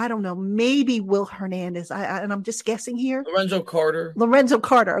I don't know, maybe Will Hernandez, and I'm just guessing here. Lorenzo Carter.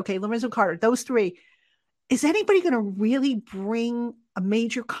 Okay, Lorenzo Carter. Those three. Is anybody going to really bring a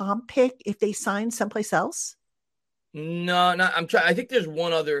major comp pick if they sign someplace else? No, not. I'm trying. I think there's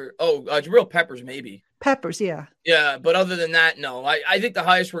one other. Jabril Peppers, maybe. Peppers, yeah. Yeah, but other than that, no. I think the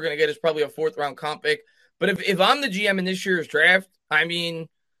highest we're going to get is probably a 4th round comp pick. But if I'm the GM in this year's draft, I mean,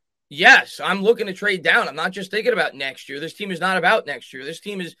 yes, I'm looking to trade down. I'm not just thinking about next year. This team is not about next year. This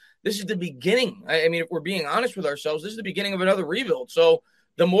is the beginning. I mean, if we're being honest with ourselves, this is the beginning of another rebuild. So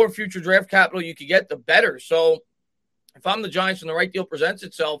the more future draft capital you could get, the better. So if I'm the Giants and the right deal presents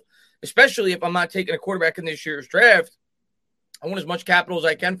itself, especially if I'm not taking a quarterback in this year's draft, I want as much capital as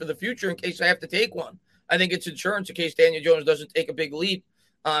I can for the future in case I have to take one. I think it's insurance in case Daniel Jones doesn't take a big leap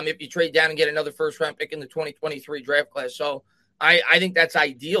if you trade down and get another 1st-round pick in the 2023 draft class. So I think that's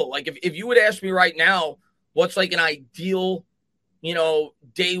ideal. Like if you would ask me right now, what's like an ideal,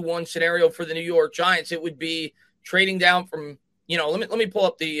 day one scenario for the New York Giants, it would be trading down from, let me pull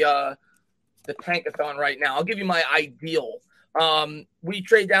up the Tankathon right now. I'll give you my ideal. We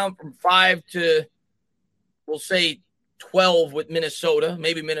trade down from 5 to, we'll say 12 with Minnesota.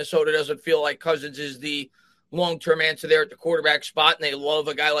 Maybe Minnesota doesn't feel like Cousins is the long-term answer there at the quarterback spot, and they love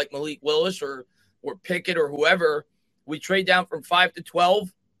a guy like Malik Willis or Pickett or whoever. We trade down from 5 to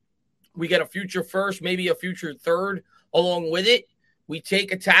 12. We get a future 1st, maybe a future 3rd along with it. We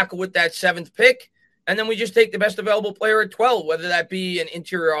take a tackle with that 7th pick, and then we just take the best available player at 12, whether that be an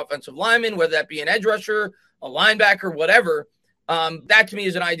interior offensive lineman, whether that be an edge rusher, a linebacker, whatever. That to me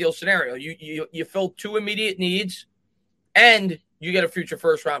is an ideal scenario. You fill 2 immediate needs, and you get a future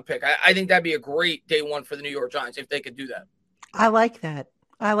 1st-round pick. I think that'd be a great day one for the New York Giants if they could do that. I like that.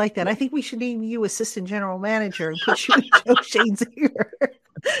 I think we should name you assistant general manager and put you in Joe Shane's ear.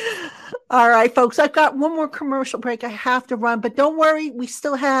 All right, folks, I've got one more commercial break I have to run, but don't worry. We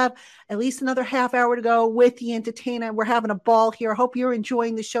still have at least another half hour to go with the entertainer. We're having a ball here. I hope you're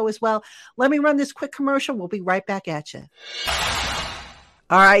enjoying the show as well. Let me run this quick commercial. We'll be right back at you.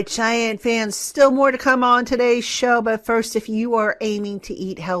 All right, Giant fans, still more to come on today's show. But first, if you are aiming to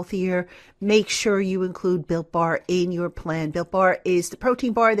eat healthier, make sure you include Built Bar in your plan. Built Bar is the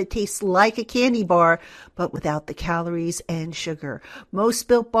protein bar that tastes like a candy bar, but without the calories and sugar. Most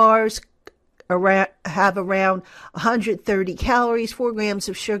Built Bars have around 130 calories, 4 grams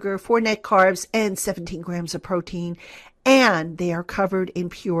of sugar, 4 net carbs, and 17 grams of protein. And they are covered in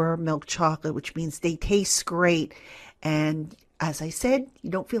pure milk chocolate, which means they taste great. And as I said, you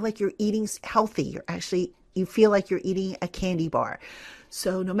don't feel like you're eating healthy. You feel like you're eating a candy bar.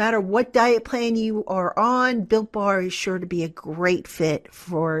 So no matter what diet plan you are on, Built Bar is sure to be a great fit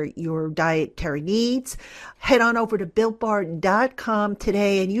for your dietary needs. Head on over to BuiltBar.com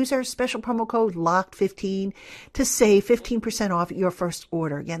today and use our special promo code LOCKED15 to save 15% off your first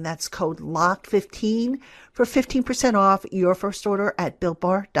order. Again, that's code LOCKED15 for 15% off your first order at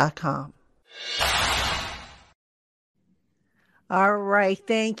BuiltBar.com. All right.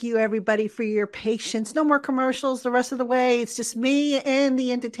 Thank you, everybody, for your patience. No more commercials the rest of the way. It's just me and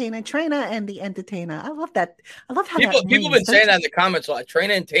the entertainer, Trainer and the entertainer. I love that. I love how people have been saying that in the comments a lot.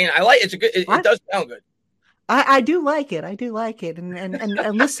 Trainer and Tainer. I like it's a good. It does sound good. I do like it. I do like it.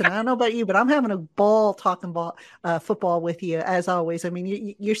 And listen, I don't know about you, but I'm having a ball talking football with you as always. I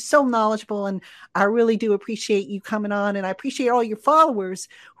mean, you're so knowledgeable, and I really do appreciate you coming on, and I appreciate all your followers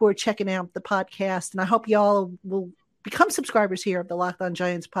who are checking out the podcast. And I hope y'all will become subscribers here of the Locked On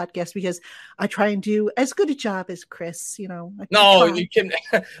Giants podcast, because I try and do as good a job as Chris. No, you can.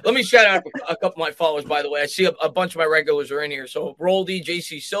 Let me shout out a couple of my followers, by the way. I see a bunch of my regulars are in here. So Roldy,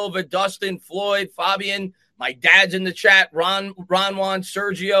 JC Silva, Dustin, Floyd, Fabian, my dad's in the chat, Ron Juan,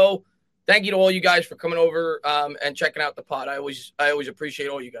 Sergio. Thank you to all you guys for coming over and checking out the pod. I always appreciate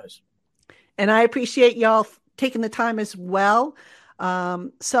all you guys. And I appreciate y'all taking the time as well.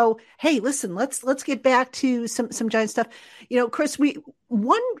 So, hey, listen, let's get back to some Giants stuff. Chris,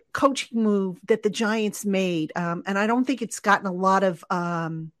 one coaching move that the Giants made, and I don't think it's gotten a lot of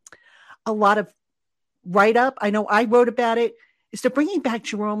write up. I know I wrote about it. is they're bringing back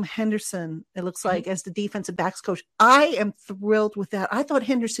Jerome Henderson, it looks like, as the defensive backs coach. I am thrilled with that. I thought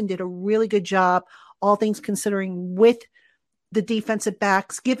Henderson did a really good job, all things considering, with the defensive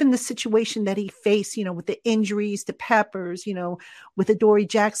backs, given the situation that he faced, with the injuries to Peppers, with Adoree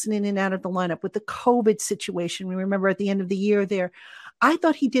Jackson in and out of the lineup, with the COVID situation. We remember at the end of the year there, I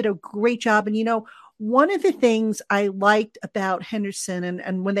thought he did a great job. And, one of the things I liked about Henderson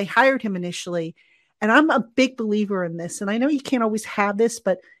and when they hired him initially, and I'm a big believer in this, and I know you can't always have this,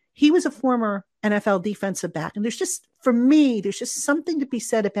 but he was a former NFL defensive back. And there's just something to be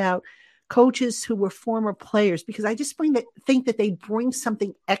said about coaches who were former players, because I just think that they bring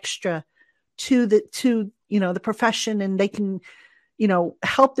something extra to the profession, and they can,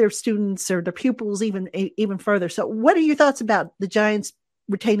 help their students or their pupils even further. So what are your thoughts about the Giants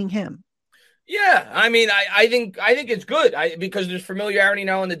retaining him? Yeah, I mean, I think it's good because there's familiarity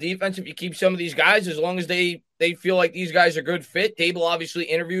now on the defense. If you keep some of these guys, as long as they feel like these guys are good fit. Dable obviously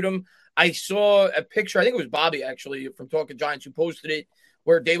interviewed him. I saw a picture, I think it was Bobby actually from Talking Giants who posted it,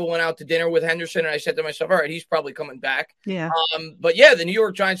 where Dable went out to dinner with Henderson, and I said to myself, all right, he's probably coming back. Yeah. But yeah, the New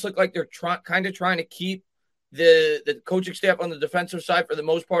York Giants look like they're kind of trying to keep the coaching staff on the defensive side for the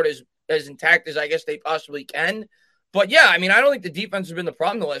most part as intact as I guess they possibly can. But yeah, I mean, I don't think the defense has been the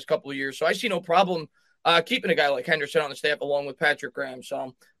problem the last couple of years, so I see no problem keeping a guy like Henderson on the staff along with Patrick Graham.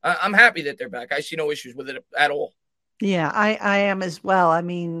 So I'm happy that they're back. I see no issues with it at all. Yeah, I am as well. I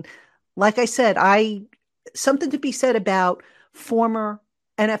mean, like I said, something to be said about former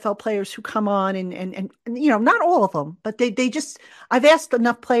NFL players who come on and not all of them, but they just, I've asked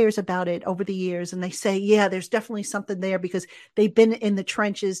enough players about it over the years, and they say, yeah, there's definitely something there because they've been in the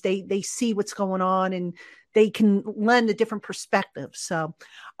trenches. They see what's going on, and they can lend a different perspective. So,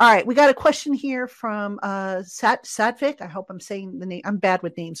 all right, we got a question here from Satvik. I hope I'm saying the name. I'm bad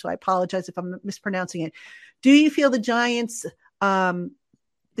with names, so I apologize if I'm mispronouncing it. Do you feel the Giants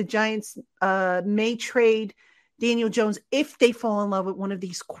may trade Daniel Jones if they fall in love with one of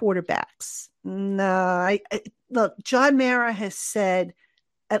these quarterbacks? No, look, John Mara has said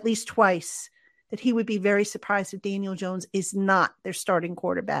at least twice that he would be very surprised if Daniel Jones is not their starting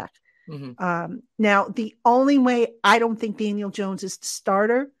quarterback. Mm-hmm. Now, the only way I don't think Daniel Jones is the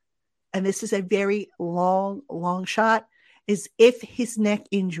starter, and this is a very long shot, is if his neck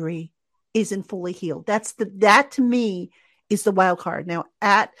injury isn't fully healed. That to me is the wild card. Now,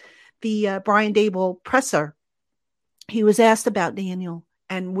 at the Brian Dable presser, he was asked about Daniel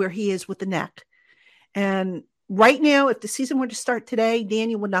and where he is with the neck. And right now, if the season were to start today,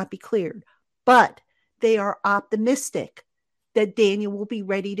 Daniel would not be cleared. But they are optimistic that Daniel will be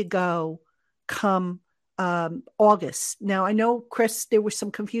ready to go come August. Now, I know, Chris, there was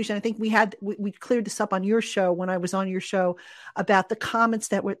some confusion. I think we cleared this up on your show when I was on your show about the comments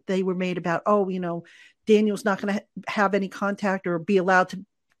that they were made about, Daniel's not going to have any contact or be allowed to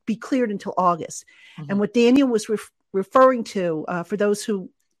be cleared until August. Mm-hmm. And what Daniel was referring to, for those who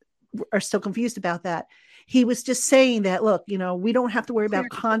are still confused about that, he was just saying that, look, we don't have to worry about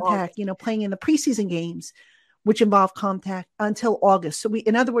contact, playing in the preseason games, which involve contact, until August. So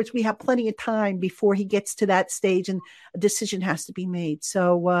in other words, we have plenty of time before he gets to that stage and a decision has to be made.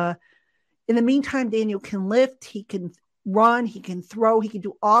 So in the meantime, Daniel can lift, he can run, he can throw, he can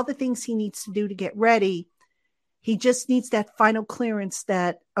do all the things he needs to do to get ready. He just needs that final clearance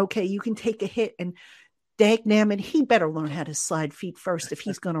that, okay, you can take a hit, and dagnammit, he better learn how to slide feet first if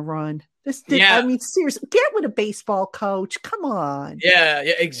he's going to run. I mean, seriously, get with a baseball coach. Come on. Yeah,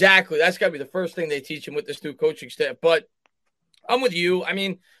 exactly. That's got to be the first thing they teach him with this new coaching staff. But I'm with you. I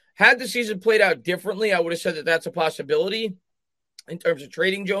mean, had the season played out differently, I would have said that that's a possibility in terms of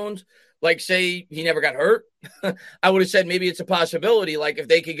trading Jones. Like, say he never got hurt, I would have said maybe it's a possibility. Like, if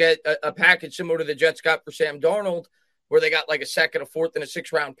they could get a package similar to the Jets got for Sam Darnold, where they got like a second, a fourth, and a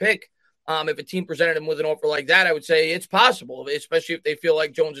sixth round pick. If a team presented him with an offer like that, I would say it's possible, especially if they feel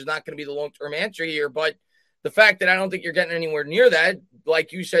like Jones is not going to be the long-term answer here. But the fact that I don't think you're getting anywhere near that,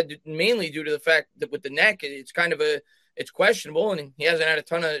 like you said, mainly due to the fact that with the neck, it's kind of it's questionable, and he hasn't had a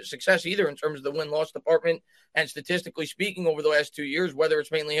ton of success either in terms of the win-loss department. And statistically speaking, over the last 2 years, whether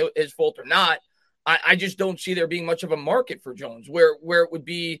it's mainly his fault or not, I just don't see there being much of a market for Jones where it would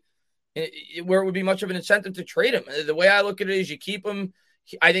be much of an incentive to trade him. The way I look at it is you keep him.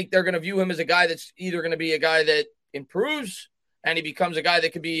 I think they're going to view him as a guy that's either going to be a guy that improves and he becomes a guy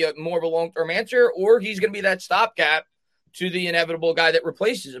that could be more of a long-term answer, or he's going to be that stopgap to the inevitable guy that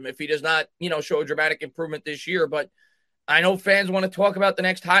replaces him if he does not, show a dramatic improvement this year. But I know fans want to talk about the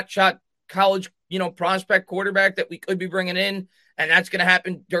next hotshot college, prospect quarterback that we could be bringing in, and that's going to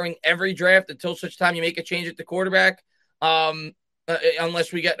happen during every draft until such time you make a change at the quarterback,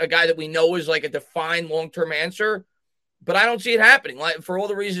 unless we get a guy that we know is like a defined long-term answer. but I don't see it happening. Like, for all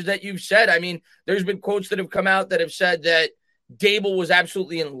the reasons that you've said. I mean, there's been quotes that have come out that have said that Dable was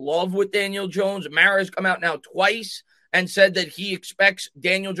absolutely in love with Daniel Jones. Mara has come out now twice and said that he expects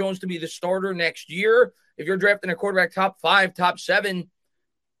Daniel Jones to be the starter next year. If you're drafting a quarterback top 5, top 7,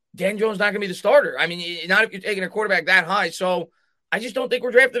 Dan Jones not going to be the starter. I mean, not if you're taking a quarterback that high. So I just don't think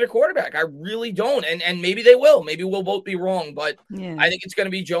we're drafting a quarterback. I really don't. And maybe they will. Maybe we'll both be wrong. But I think it's going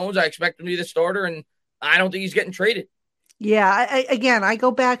to be Jones. I expect him to be the starter, and I don't think he's getting traded. Yeah. I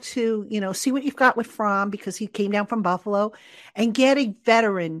go back to, see what you've got with Fromm, because he came down from Buffalo, and get a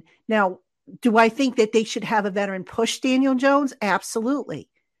veteran. Now, do I think that they should have a veteran push Daniel Jones? Absolutely.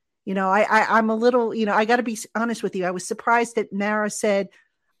 I'm a little, I got to be honest with you. I was surprised that Mara said,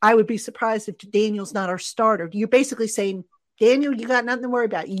 I would be surprised if Daniel's not our starter. You're basically saying, Daniel, you got nothing to worry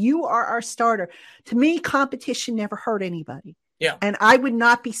about. You are our starter. To me, competition never hurt anybody. Yeah. And I would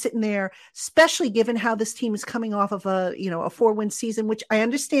not be sitting there, especially given how this team is coming off of a 4-win season, which I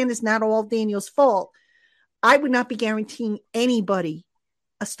understand is not all Daniel's fault. I would not be guaranteeing anybody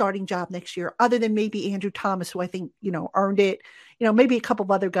a starting job next year, other than maybe Andrew Thomas, who I think, earned it, maybe a couple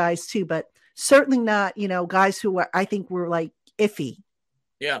of other guys too, but certainly not, guys who I think were like iffy.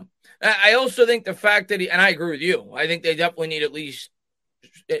 Yeah. I also think the fact that and I agree with you, I think they definitely need at least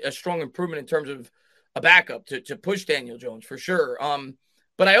a strong improvement in terms of a backup to push Daniel Jones for sure.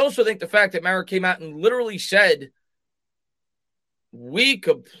 But I also think the fact that Mara came out and literally said, we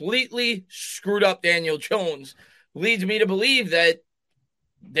completely screwed up Daniel Jones, leads me to believe that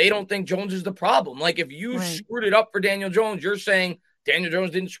they don't think Jones is the problem. Like, if you screwed it up for Daniel Jones, you're saying Daniel Jones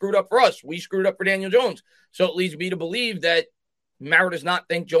didn't screw it up for us. We screwed up for Daniel Jones. So it leads me to believe that Mara does not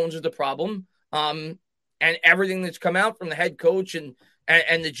think Jones is the problem. And everything that's come out from the head coach and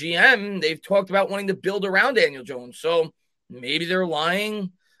the GM, they've talked about wanting to build around Daniel Jones. So maybe they're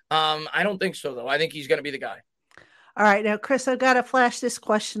lying. I don't think so, though. I think he's going to be the guy. All right. Now, Chris, I've got to flash this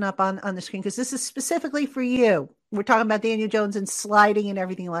question up on the screen, because this is specifically for you. We're talking about Daniel Jones and sliding and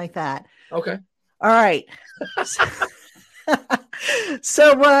everything like that. Okay. All right.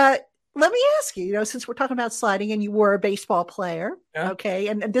 So let me ask you, since we're talking about sliding, and you were a baseball player. Yeah. Okay.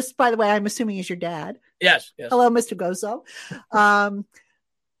 And this, by the way, I'm assuming is your dad. Yes. Hello, Mr. Gozo.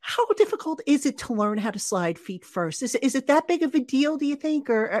 How difficult is it to learn how to slide feet first? Is it that big of a deal, do you think?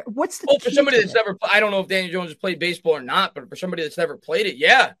 Or what's the for somebody that's never, I don't know if Daniel Jones has played baseball or not, but for somebody that's never played it,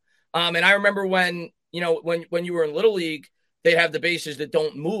 yeah. And I remember when you were in Little League, they'd have the bases that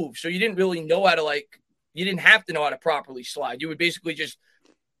don't move. So you didn't really know how to, you didn't have to know how to properly slide. You would basically just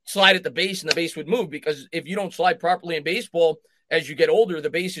slide at the base and the base would move, because if you don't slide properly in baseball, as you get older, the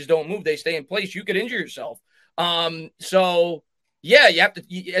bases don't move. They stay in place. You could injure yourself. So yeah, you have to,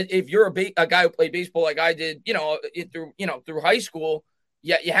 if you're a guy who played baseball like I did, through high school,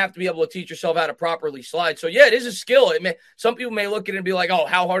 yeah, you have to be able to teach yourself how to properly slide. So yeah, it is a skill. Some people may look at it and be like, oh,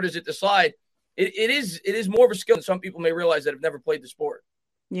 how hard is it to slide? It is more of a skill than some people may realize that have never played the sport.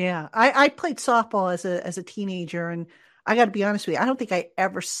 Yeah. I played softball as a teenager, and I got to be honest with you, I don't think I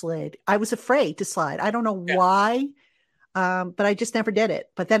ever slid. I was afraid to slide. I don't know why, but I just never did it.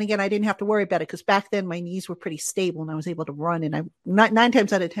 But then again, I didn't have to worry about it, because back then my knees were pretty stable and I was able to run. And 9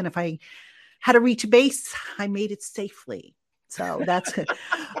 times out of 10, if I had to reach a base, I made it safely. So that's it.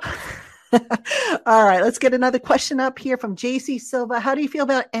 All right, let's get another question up here from JC Silva. How do you feel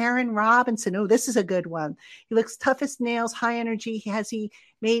about Aaron Robinson? Oh, this is a good one. He looks tough as nails, high energy. Has he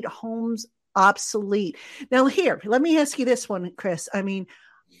made Holmes obsolete? Now, here, let me ask you this one, Chris. I mean,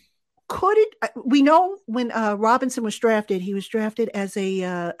 we know when Robinson was drafted, he was drafted as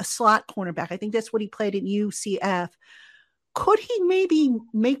a slot cornerback. I think that's what he played at UCF. Could he maybe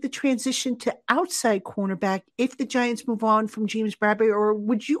make the transition to outside cornerback if the Giants move on from James Bradberry, or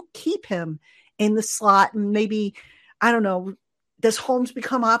would you keep him in the slot? And maybe, I don't know, does Holmes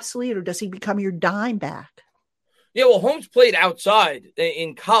become obsolete, or does he become your dime back? Yeah, well, Holmes played outside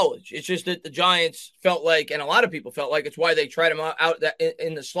in college. It's just that the Giants felt like, and a lot of people felt like, it's why they tried him out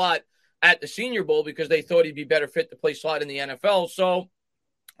in the slot at the Senior Bowl, because they thought he'd be better fit to play slot in the NFL. So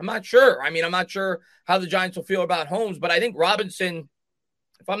I'm not sure. I mean, I'm not sure how the Giants will feel about Holmes, but I think Robinson,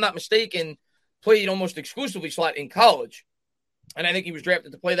 if I'm not mistaken, played almost exclusively slot in college. And I think he was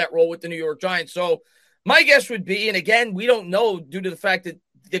drafted to play that role with the New York Giants. So my guess would be, and again, we don't know due to the fact that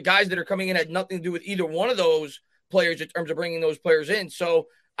the guys that are coming in had nothing to do with either one of those players in terms of bringing those players in. So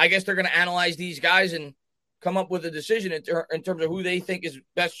I guess they're going to analyze these guys and come up with a decision in terms of who they think is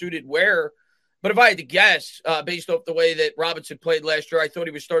best suited where. But if I had to guess, based off the way that Robinson played last year, I thought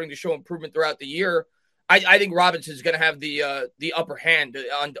he was starting to show improvement throughout the year. I think Robinson's going to have the upper hand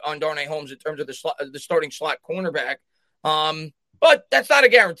on Darnay Holmes in terms of the starting slot cornerback. But that's not a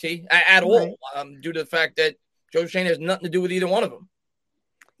guarantee at all, due to the fact that Joe Schoen has nothing to do with either one of them.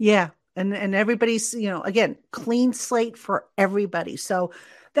 Yeah. And everybody's, again, clean slate for everybody. So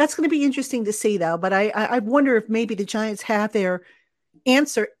that's going to be interesting to see, though. But I wonder if maybe the Giants have their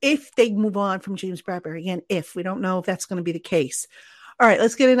answer if they move on from James Bradberry. Again, if we don't know if that's going to be the case. All right,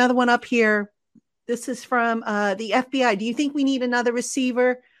 let's get another one up here. This is from the FBI. Do you think we need another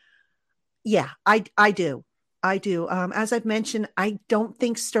receiver? Yeah, I do. I do. As I've mentioned, I don't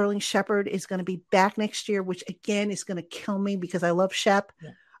think Sterling Shepard is going to be back next year, which again is going to kill me because I love Shep.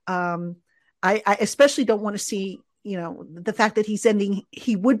 Yeah. I especially don't want to see, the fact that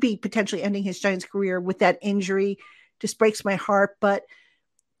he would be potentially ending his Giants career with that injury just breaks my heart. But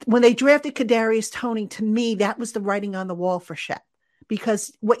when they drafted Kadarius Toney, to me, that was the writing on the wall for Shep.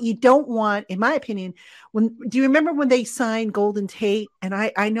 Because what you don't want, in my opinion, do you remember when they signed Golden Tate? And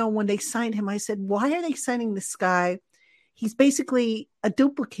I know when they signed him, I said, why are they signing this guy? He's basically a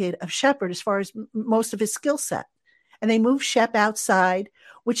duplicate of Shepard as far as most of his skill set. And they moved Shep outside,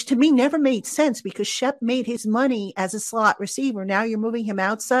 which to me never made sense because Shep made his money as a slot receiver. Now you're moving him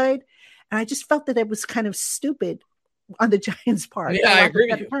outside. And I just felt that it was kind of stupid on the Giants' part. Yeah, I agree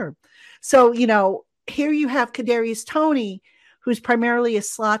with you. So, here you have Kadarius Toney, who's primarily a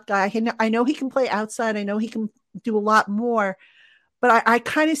slot guy. I know he can play outside. I know he can do a lot more. But I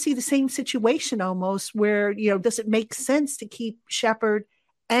kind of see the same situation almost where, does it make sense to keep Shepard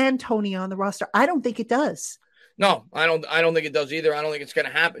and Toney on the roster? I don't think it does. No, I don't think it does either. I don't think it's going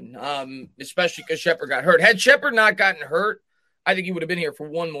to happen, especially because Shepard got hurt. Had Shepard not gotten hurt, I think he would have been here for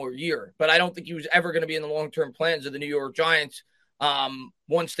one more year. But I don't think he was ever going to be in the long-term plans of the New York Giants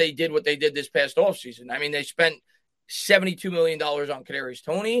once they did what they did this past offseason. I mean, they spent $72 million on Kadarius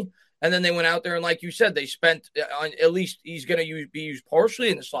Toney, and then they went out there and, like you said, they spent on at least he's going to be used partially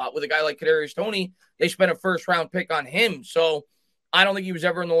in the slot with a guy like Kadarius Toney. They spent a first-round pick on him, so I don't think he was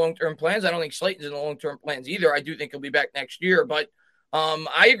ever in the long-term plans. I don't think Slayton's in the long-term plans either. I do think he'll be back next year, but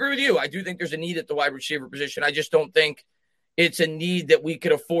I agree with you. I do think there's a need at the wide receiver position. I just don't think it's a need that we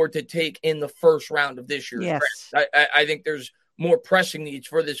could afford to take in the first round of this year. Yes. I think there's more pressing needs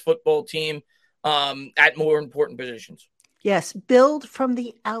for this football team at more important positions. Yes, build from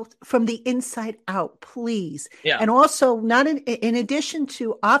the inside out, please. Yeah. And also, not in addition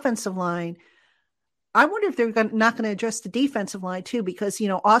to offensive line, I wonder if they're not going to address the defensive line too, because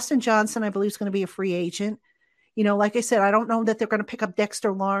Austin Johnson, I believe, is going to be a free agent. Like I said, I don't know that they're going to pick up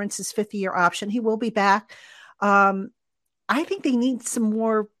Dexter Lawrence's 50-year option. He will be back. I think they need some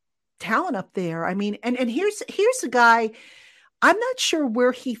more talent up there. I mean, and here's a guy. I'm not sure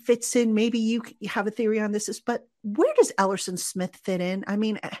where he fits in. Maybe you have a theory on this, but where does Ellerson Smith fit in? I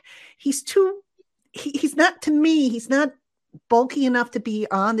mean, he's not, to me, he's not bulky enough to be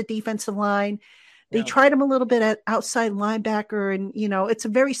on the defensive line. They tried him a little bit at outside linebacker, and, it's a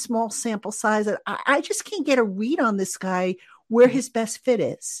very small sample size. I just can't get a read on this guy where his best fit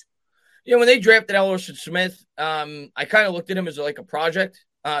is. When they drafted Ellerson Smith, I kind of looked at him as like a project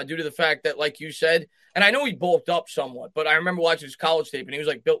due to the fact that, like you said, and I know he bulked up somewhat, but I remember watching his college tape and he was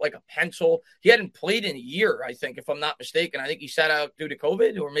like built like a pencil. He hadn't played in a year, I think, if I'm not mistaken. I think he sat out due to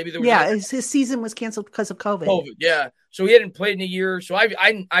COVID, or maybe there was his season was canceled because of COVID. Yeah. So he hadn't played in a year. So I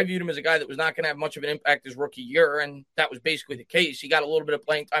viewed him as a guy that was not going to have much of an impact his rookie year, and that was basically the case. He got a little bit of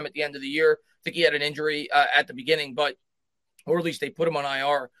playing time at the end of the year. I think he had an injury at the beginning, or at least they put him on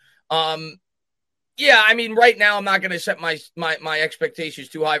IR. I mean, right now I'm not going to set my expectations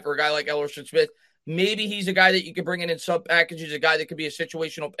too high for a guy like Ellerson Smith. Maybe he's a guy that you could bring in sub packages, a guy that could be a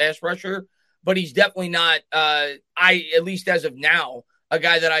situational pass rusher, but he's definitely not, at least as of now, a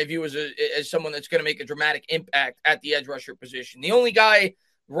guy that I view as someone that's going to make a dramatic impact at the edge rusher position. The only guy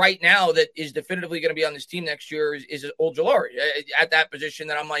right now that is definitively going to be on this team next year is Ojulari at that position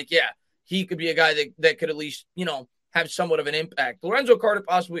that I'm like, yeah, he could be a guy that could at least, have somewhat of an impact. Lorenzo Carter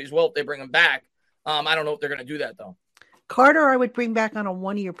possibly as well if they bring him back. I don't know if they're going to do that, though. Carter, I would bring back on a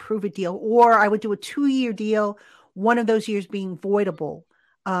 1-year prove-it deal, or I would do a 2-year deal, one of those years being voidable,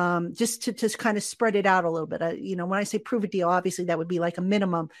 just to kind of spread it out a little bit. When I say prove-it deal, obviously that would be like a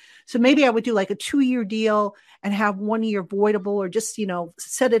minimum. So maybe I would do like a 2-year deal and have 1 year voidable, or just,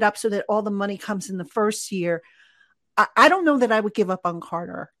 set it up so that all the money comes in the first year. I don't know that I would give up on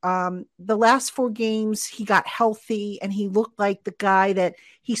Carter. The last 4 games, he got healthy and he looked like the guy that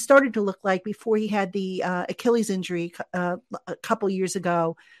he started to look like before he had the Achilles injury a couple years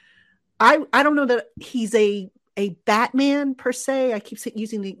ago. I don't know that he's a Batman per se. I keep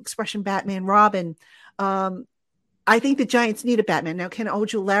using the expression Batman Robin. I think the Giants need a Batman. Now, can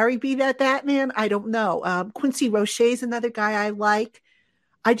Ojulari be that Batman? I don't know. Quincy Roche is another guy I like.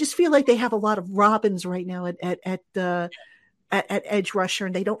 I just feel like they have a lot of Robins right now at edge rusher,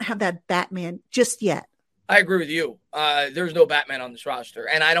 and they don't have that Batman just yet. I agree with you. There's no Batman on this roster,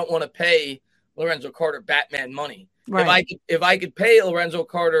 and I don't want to pay Lorenzo Carter Batman money. Right. If I could pay Lorenzo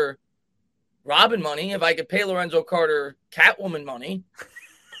Carter Robin money, if I could pay Lorenzo Carter Catwoman money,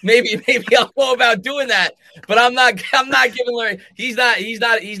 maybe I'll go about doing that. But I'm not giving Lorenzo. He's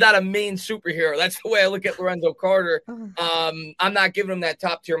not a main superhero. That's the way I look at Lorenzo Carter. I'm not giving him that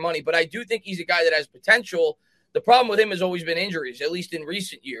top tier money, but I do think he's a guy that has potential. The problem with him has always been injuries, at least in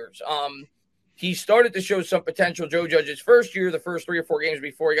recent years. He started to show some potential Joe Judge's first year, the first 3 or 4 games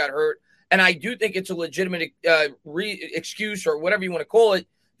before he got hurt. And I do think it's a legitimate excuse or whatever you want to call it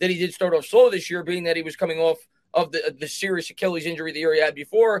that he did start off slow this year, being that he was coming off of the serious Achilles injury the year he had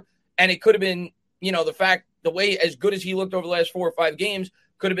before. And it could have been, the way as good as he looked over the last 4 or 5 games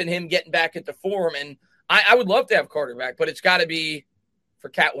could have been him getting back into form. And I would love to have Carter back, but it's got to be for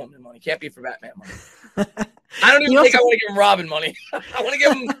Catwoman money. Can't be for Batman money. I don't even think I want to give him Robin money. I want to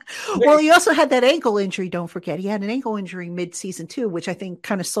give him. Well, he also had that ankle injury. Don't forget, he had an ankle injury mid-season too, which I think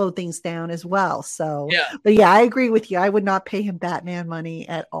kind of slowed things down as well. So, But yeah, I agree with you. I would not pay him Batman money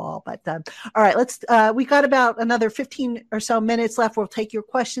at all. But all right, let's. We got about another 15 or so minutes left. We'll take your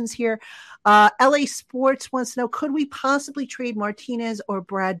questions here. LA Sports wants to know: could we possibly trade Martinez or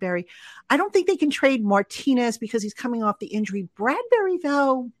Bradbury? I don't think they can trade Martinez because he's coming off the injury. Bradbury,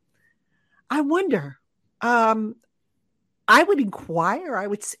 though, I wonder. I would inquire. I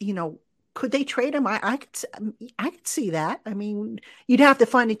would, could they trade him? I could see that. I mean, you'd have to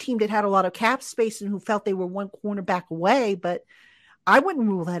find a team that had a lot of cap space and who felt they were one cornerback away, but I wouldn't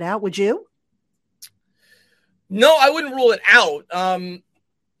rule that out. Would you? No, I wouldn't rule it out.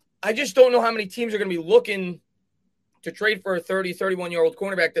 I just don't know how many teams are going to be looking to trade for a 31-year-old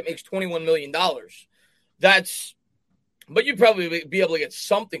cornerback that makes $21 million. But you'd probably be able to get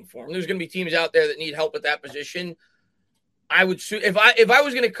something for him. There's going to be teams out there that need help at that position. I would if I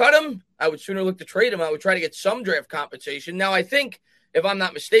was going to cut him, I would sooner look to trade him. I would try to get some draft compensation. Now, I think, if I'm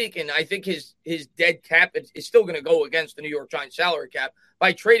not mistaken, I think his dead cap is still going to go against the New York Giants salary cap.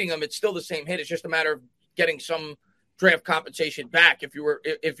 By trading him, it's still the same hit. It's just a matter of getting some draft compensation back if you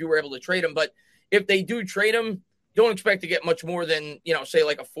were able to trade him. But if they do trade him, don't expect to get much more than, say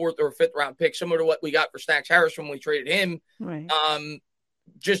like a 4th or 5th round pick, similar to what we got for Snacks Harris when we traded him. Right.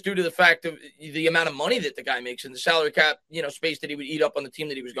 Just due to the fact of the amount of money that the guy makes and the salary cap, space that he would eat up on the team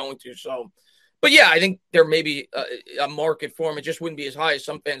that he was going to. So, but yeah, I think there may be a market for him. It just wouldn't be as high as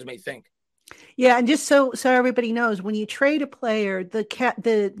some fans may think. Yeah, and just so everybody knows, when you trade a player,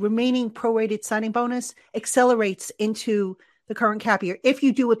 the remaining prorated signing bonus accelerates into the current cap year if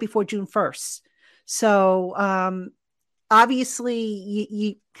you do it before June 1st. So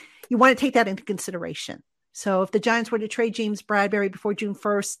obviously you want to take that into consideration. So if the Giants were to trade James Bradbury before June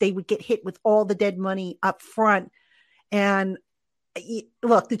 1st, they would get hit with all the dead money up front. And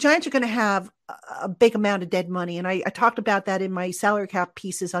look, the Giants are going to have a big amount of dead money. And I talked about that in my salary cap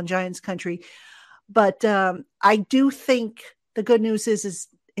pieces on Giants Country. But I do think the good news is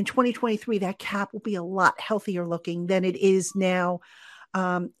in 2023, that cap will be a lot healthier looking than it is now.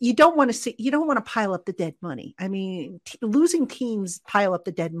 You don't want to pile up the dead money. I mean, losing teams pile up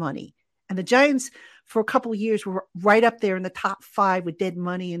the dead money. And the Giants, for a couple of years, were right up there in the top 5 with dead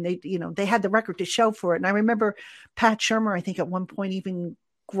money, and they had the record to show for it. And I remember Pat Shurmur, I think at one point, even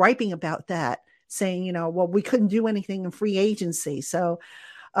griping about that, saying, well, we couldn't do anything in free agency. So,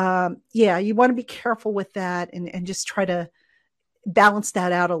 you want to be careful with that and just try to balance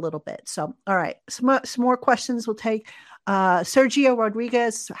that out a little bit. So, all right, some more questions we'll take. Sergio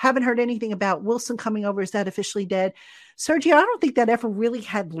Rodriguez, haven't heard anything about Wilson coming over. Is that officially dead? Sergio, I don't think that ever really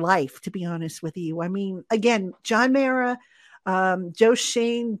had life, to be honest with you. I mean, again, John Mara, Joe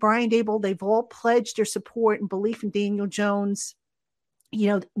Schoen, Brian Daboll, they've all pledged their support and belief in Daniel Jones.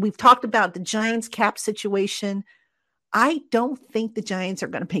 We've talked about the Giants cap situation. I don't think the Giants are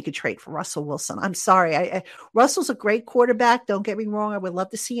going to make a trade for Russell Wilson. I'm sorry. Russell's a great quarterback. Don't get me wrong. I would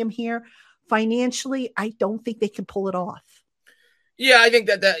love to see him here. Financially, I don't think they can pull it off. Yeah, I think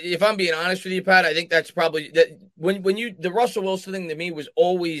that if I'm being honest with you, Pat, I think that's probably that when the Russell Wilson thing to me was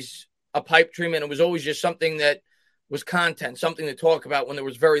always a pipe dream, and it was always just something that was content, something to talk about when there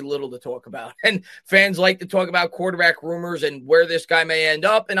was very little to talk about. And fans like to talk about quarterback rumors and where this guy may end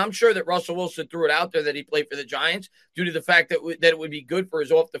up. And I'm sure that Russell Wilson threw it out there that he played for the Giants due to the fact that it would be good for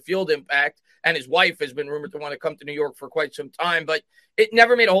his off-the-field impact. And his wife has been rumored to want to come to New York for quite some time. But it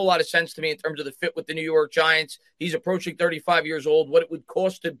never made a whole lot of sense to me in terms of the fit with the New York Giants. He's approaching 35 years old. What it would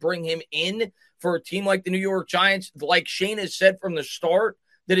cost to bring him in for a team like the New York Giants, like Shane has said from the start,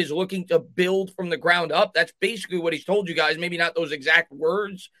 that is looking to build from the ground up. That's basically what he's told you guys. Maybe not those exact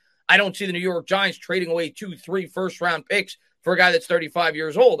words. I don't see the New York Giants trading away 2-3 first-round picks for a guy that's 35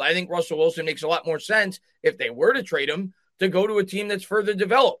 years old. I think Russell Wilson makes a lot more sense if they were to trade him to go to a team that's further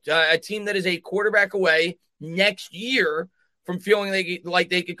developed, a team that is a quarterback away next year from feeling like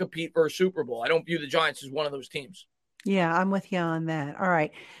they could compete for a Super Bowl. I don't view the Giants as one of those teams. Yeah, I'm with you on that. All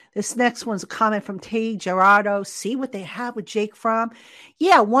right. This next one's a comment from T. Gerardo. See what they have with Jake Fromm.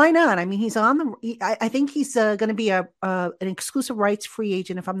 Yeah, why not? I mean, he's on the. I think he's going to be an exclusive rights free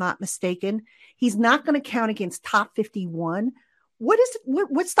agent, if I'm not mistaken. He's not going to count against top 51. What is it?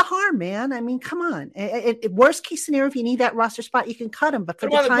 What's the harm, man? I mean, come on. Worst case scenario, if you need that roster spot, you can cut him. But for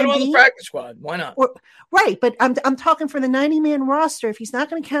the time being, put him on the practice squad. Why not? Right, but I'm talking for the 90-man roster. If he's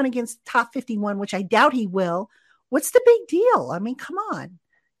not going to count against top 51, which I doubt he will. What's the big deal? I mean, come on.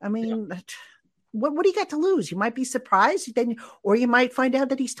 I mean, what do you got to lose? You might be surprised, or you might find out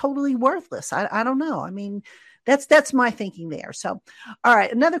that he's totally worthless. I don't know. I mean, that's my thinking there. So, all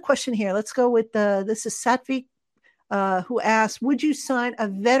right, another question here. Let's go with this is Satvik, who asked, would you sign a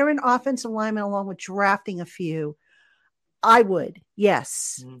veteran offensive lineman along with drafting a few? I would,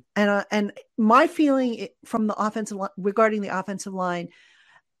 yes. Mm-hmm. And my feeling from the offensive line, regarding the offensive line,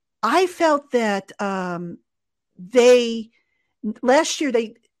 I felt that last year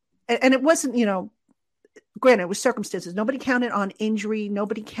and it wasn't, granted it was circumstances. Nobody counted on injury.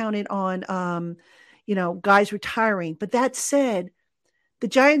 Nobody counted on, guys retiring. But that said, the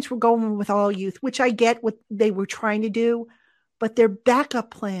Giants were going with all youth, which I get what they were trying to do, but their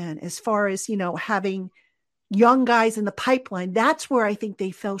backup plan as far as, having young guys in the pipeline, that's where I think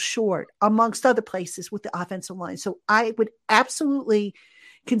they fell short amongst other places with the offensive line. So I would absolutely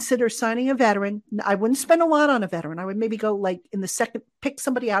consider signing a veteran. I wouldn't spend a lot on a veteran. I would maybe go like in the second, pick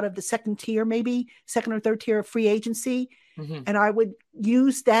somebody out of the second tier, maybe second or third tier of free agency. Mm-hmm. And I would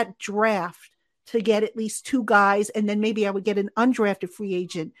use that draft to get at least two guys. And then maybe I would get an undrafted free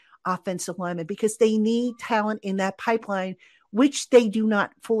agent offensive lineman because they need talent in that pipeline, which they do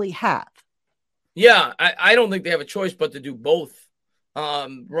not fully have. Yeah. I don't think they have a choice but to do both.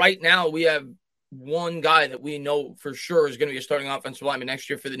 Right now we have one guy that we know for sure is going to be a starting offensive lineman next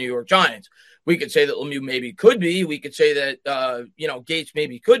year for the New York Giants. We could say that Lemieux maybe could be. We could say that, Gates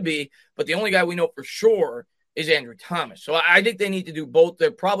maybe could be. But the only guy we know for sure is Andrew Thomas. So I think they need to do both.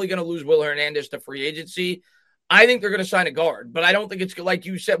 They're probably going to lose Will Hernandez to free agency. I think they're going to sign a guard. But I don't think it's like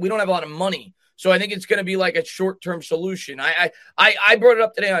you said, we don't have a lot of money. So I think it's going to be like a short-term solution. I brought it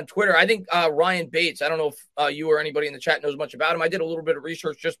up today on Twitter. I think Ryan Bates, I don't know if you or anybody in the chat knows much about him. I did a little bit of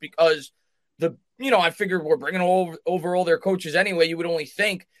research just because I figured we're bringing over all their coaches anyway. You would only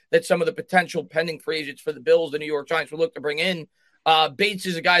think that some of the potential pending free agents for the Bills, the New York Giants, would look to bring in. Bates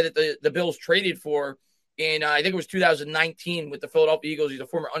is a guy that the Bills traded for in, I think it was 2019 with the Philadelphia Eagles. He's a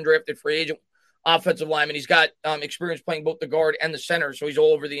former undrafted free agent offensive lineman. He's got experience playing both the guard and the center, so he's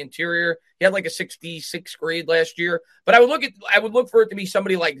all over the interior. He had like a 66th grade last year. But I would look for it to be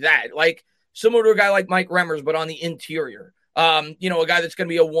somebody like that, like similar to a guy like Mike Remmers, but on the interior. A guy that's going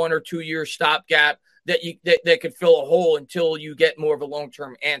to be a 1 or 2 year stopgap that could fill a hole until you get more of a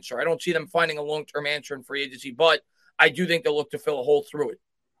long-term answer. I don't see them finding a long-term answer in free agency, but I do think they'll look to fill a hole through it.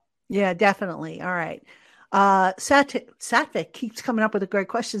 Yeah, definitely. All right. Satvik keeps coming up with the great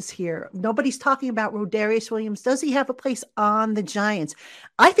questions here. Nobody's talking about Rodarius Williams. Does he have a place on the Giants?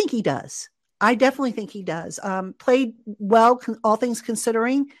 I think he does. I definitely think he does. Played well, all things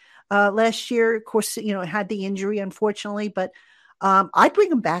considering. Last year, of course, had the injury, unfortunately, but I'd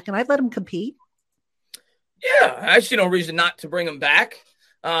bring him back and I'd let him compete. Yeah, I see no reason not to bring him back.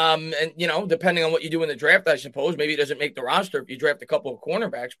 And depending on what you do in the draft, I suppose maybe he doesn't make the roster if you draft a couple of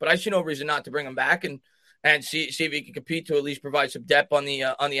cornerbacks, but I see no reason not to bring him back and see if he can compete to at least provide some depth on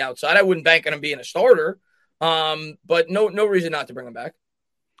the outside. I wouldn't bank on him being a starter, but no reason not to bring him back.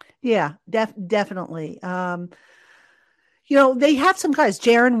 Yeah, definitely. They have some guys.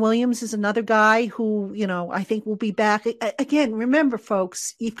 Jaron Williams is another guy who, I think will be back. Again, remember,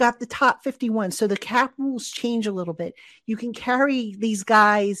 folks, you've got the top 51. So the cap rules change a little bit. You can carry these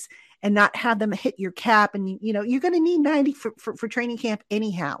guys and not have them hit your cap. And, you're going to need 90 for training camp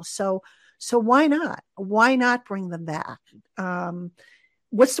anyhow. So why not? Why not bring them back?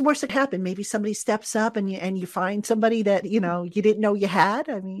 What's the worst that happened? Maybe somebody steps up and you find somebody that, you didn't know you had.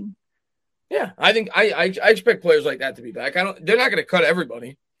 I mean, yeah, I think I expect players like that to be back. They're not going to cut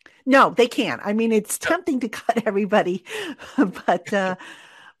everybody. No, they can't. I mean, it's tempting to cut everybody, but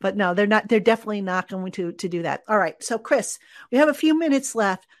no, they're not. They're definitely not going to do that. All right. So, Chris, we have a few minutes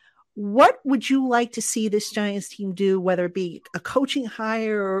left. What would you like to see this Giants team do, whether it be a coaching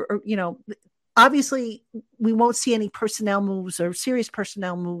hire or obviously we won't see any personnel moves or serious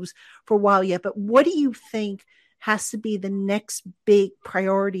personnel moves for a while yet, but what do you think has to be the next big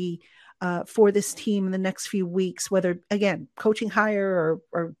priority for this team in the next few weeks, whether, again, coaching hire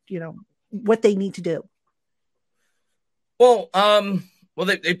or what they need to do? Well,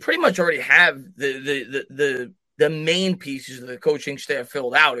 they pretty much already have the main pieces of the coaching staff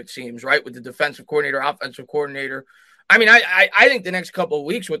filled out, it seems, right? With the defensive coordinator, offensive coordinator. I mean, I think the next couple of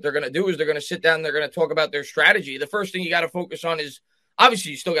weeks, what they're going to do is they're going to sit down and they're going to talk about their strategy. The first thing you got to focus on is,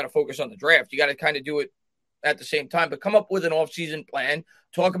 obviously, you still got to focus on the draft. You got to kind of do it at the same time, but come up with an off-season plan.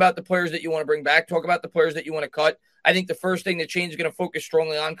 Talk about the players that you want to bring back. Talk about the players that you want to cut. I think the first thing that Shane's going to focus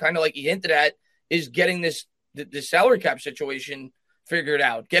strongly on, kind of like he hinted at, is getting the salary cap situation figured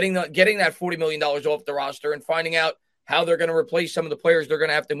out, getting that $40 million off the roster and finding out how they're going to replace some of the players they're going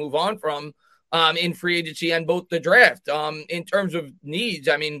to have to move on from in free agency and both the draft. In terms of needs,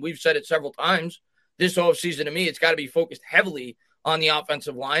 I mean, we've said it several times this offseason. To me, it's got to be focused heavily on the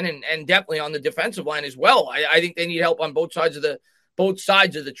offensive line and definitely on the defensive line as well. I think they need help on both sides of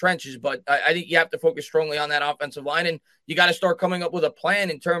the trenches, but I think you have to focus strongly on that offensive line, and you got to start coming up with a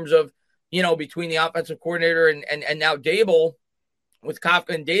plan in terms of, between the offensive coordinator and now Dable, with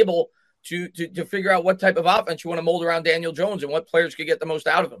Kafka and Dable, to figure out what type of offense you want to mold around Daniel Jones and what players could get the most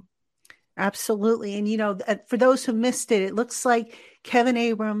out of him. Absolutely. And, for those who missed it, it looks like Kevin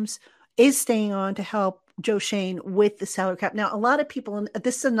Abrams is staying on to help Joe Schoen with the salary cap. Now, a lot of people, and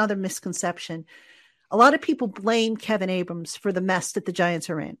this is another misconception, a lot of people blame Kevin Abrams for the mess that the Giants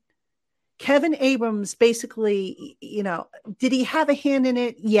are in. Kevin Abrams basically, did he have a hand in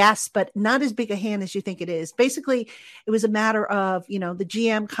it? Yes, but not as big a hand as you think it is. Basically, it was a matter of, the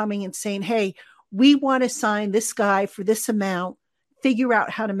GM coming and saying, hey, we want to sign this guy for this amount, figure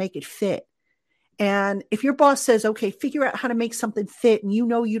out how to make it fit. And if your boss says, okay, figure out how to make something fit, and you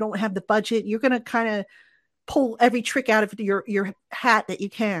don't have the budget, you're going to kind of pull every trick out of your hat that you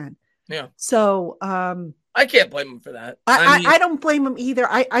can. Yeah. So I can't blame him for that. I don't blame him either.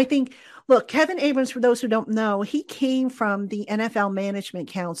 I think, look, Kevin Abrams, for those who don't know, he came from the NFL Management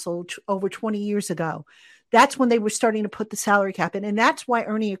Council over 20 years ago. That's when they were starting to put the salary cap in. And that's why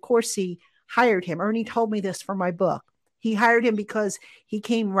Ernie Accorsi hired him. Ernie told me this for my book. He hired him because he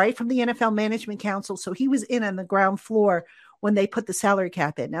came right from the NFL Management Council. So he was in on the ground floor when they put the salary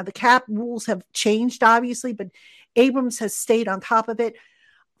cap in. Now, the cap rules have changed, obviously, but Abrams has stayed on top of it.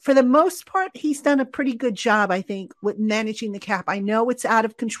 For the most part, he's done a pretty good job, I think, with managing the cap. I know it's out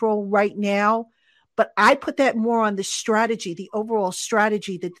of control right now, but I put that more on the strategy, the overall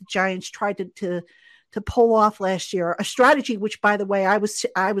strategy that the Giants tried to pull off last year. A strategy which, by the way, I was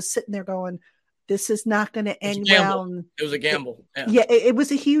sitting there going, this is not going to end well. It was a gamble. It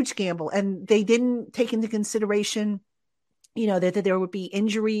was a huge gamble, and they didn't take into consideration, that there would be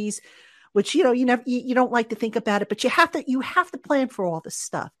injuries, which, you don't like to think about it, but you have to plan for all this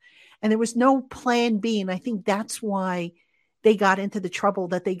stuff. And there was no plan B. And I think that's why they got into the trouble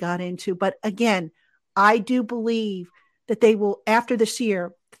that they got into. But again, I do believe that they will, after this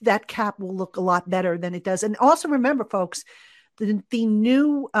year, that cap will look a lot better than it does. And also remember, folks, the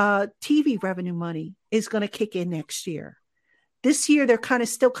new TV revenue money is going to kick in next year. This year, they're kind of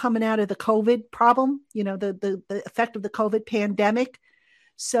still coming out of the COVID problem, the effect of the COVID pandemic.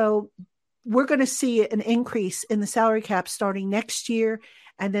 So we're going to see an increase in the salary cap starting next year,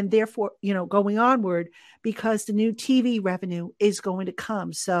 and then therefore, going onward, because the new TV revenue is going to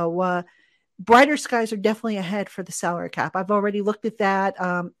come. So brighter skies are definitely ahead for the salary cap. I've already looked at that.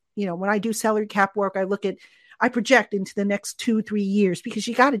 When I do salary cap work, I project into the next 2-3 years, because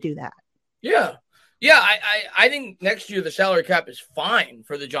you got to do that. Yeah. Yeah, I think next year the salary cap is fine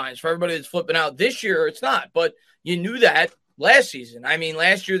for the Giants. For everybody that's flipping out, this year it's not. But you knew that last season. I mean,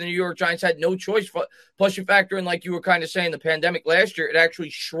 last year the New York Giants had no choice. Plus, you factor in, like you were kind of saying, the pandemic last year, it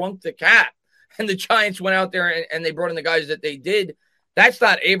actually shrunk the cap. And the Giants went out there and they brought in the guys that they did. That's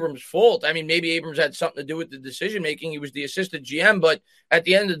not Abrams' fault. I mean, maybe Abrams had something to do with the decision-making. He was the assistant GM. But at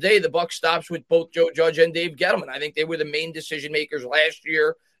the end of the day, the buck stops with both Joe Judge and Dave Gettleman. I think they were the main decision-makers last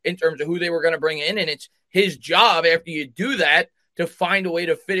year in terms of who they were going to bring in. And it's his job, after you do that, to find a way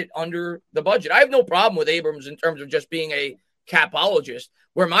to fit it under the budget. I have no problem with Abrams in terms of just being a capologist.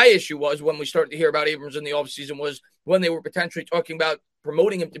 Where my issue was when we started to hear about Abrams in the offseason was when they were potentially talking about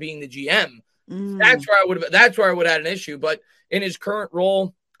promoting him to being the GM. That's where I would have had an issue. But in his current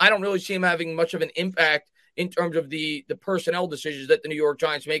role, I don't really see him having much of an impact in terms of the personnel decisions that the New York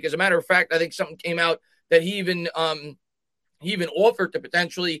Giants make. As a matter of fact, I think something came out that he even offered to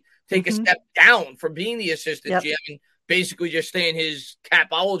potentially take a step down from being the assistant GM and basically just stay in his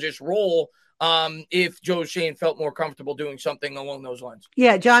capologist role if Joe Schoen felt more comfortable doing something along those lines.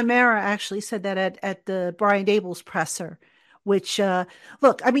 Yeah, John Mara actually said that at the Brian Daboll's presser, which,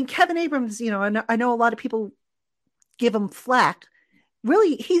 look, I mean, Kevin Abrams, I know a lot of people give him flack.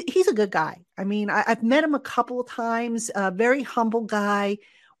 really, he's a good guy. I mean, I've met him a couple of times, a very humble guy,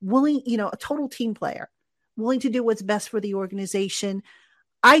 willing, a total team player, willing to do what's best for the organization.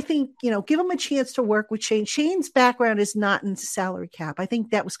 I think, give him a chance to work with Shane. Shane's background is not in salary cap. I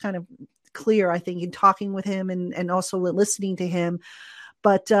think that was kind of clear, I think, in talking with him and also listening to him.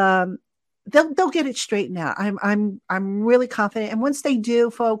 But they'll get it straightened out. I'm really confident. And once they do,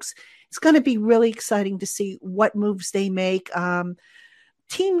 folks, it's going to be really exciting to see what moves they make.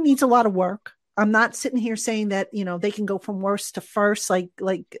 Team needs a lot of work. I'm not sitting here saying that, they can go from worst to first, like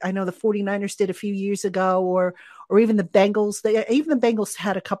I know the 49ers did a few years ago, or even the Bengals. Even the Bengals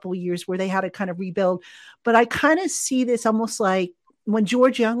had a couple of years where they had to kind of rebuild. But I kind of see this almost like when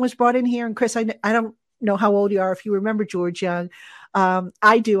George Young was brought in here. And Chris, I don't know how old you are, if you remember George Young.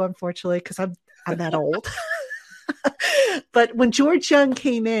 I do, unfortunately, because I'm that old. But when George Young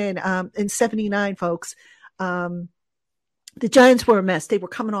came in 79, folks, the Giants were a mess. They were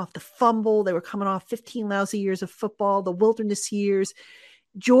coming off the fumble. They were coming off 15 lousy years of football, the wilderness years.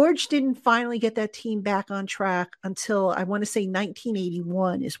 George didn't finally get that team back on track until, I want to say,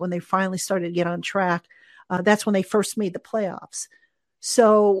 1981 is when they finally started to get on track. That's when they first made the playoffs.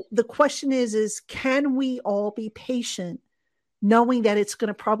 So the question is can we all be patient, knowing that it's going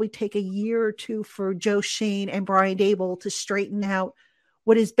to probably take a year or two for Joe Schoen and Brian Daboll to straighten out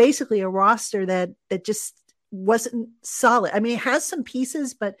what is basically a roster that just wasn't solid. I mean, it has some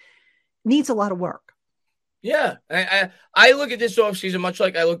pieces, but needs a lot of work. Yeah. I look at this offseason much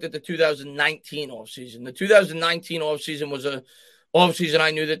like I looked at the 2019 offseason. The 2019 offseason was a offseason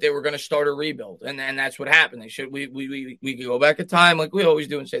I knew that they were going to start a rebuild, and that's what happened. We could go back in time like we always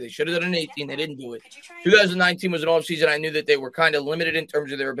do and say they should have done an 18. They didn't do it. 2019 was an offseason I knew that they were kind of limited in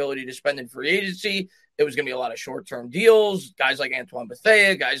terms of their ability to spend in free agency. It was going to be a lot of short-term deals, guys like Antoine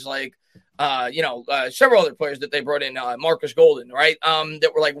Bethea, guys like several other players that they brought in, Marcus Golden, right,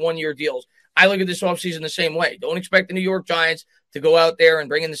 that were like one-year deals. I look at this offseason the same way. Don't expect the New York Giants to go out there and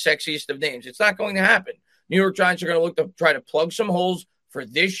bring in the sexiest of names. It's not going to happen. New York Giants are going to look to try to plug some holes for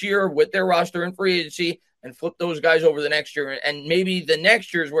this year with their roster in free agency and flip those guys over the next year. And maybe the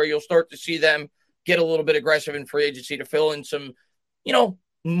next year is where you'll start to see them get a little bit aggressive in free agency to fill in some,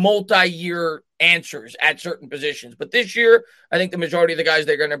 multi-year answers at certain positions. But this year, I think the majority of the guys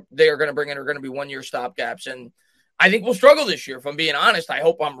they are going to bring in are going to be one-year stopgaps. And I think we'll struggle this year, if I'm being honest. I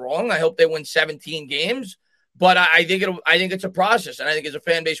hope I'm wrong. I hope they win 17 games. But I think it's a process. And I think as a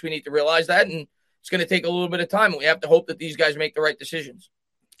fan base, we need to realize that. And it's going to take a little bit of time. We have to hope that these guys make the right decisions.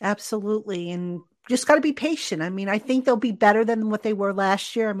 Absolutely. And just got to be patient. I mean, I think they'll be better than what they were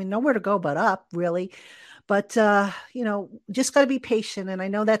last year. I mean, nowhere to go but up, really. But, just got to be patient. And I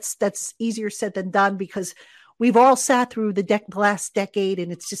know that's easier said than done because we've all sat through the last decade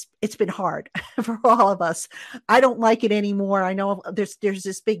and it's been hard for all of us. I don't like it anymore. I know there's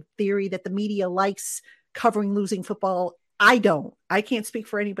this big theory that the media likes covering losing football. I don't. I can't speak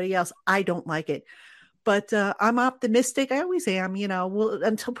for anybody else. I don't like it. But I'm optimistic. I always am,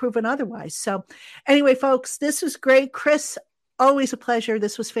 until proven otherwise. So anyway, folks, this was great. Chris, always a pleasure.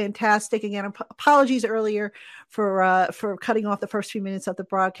 This was fantastic. Again, apologies earlier for cutting off the first few minutes of the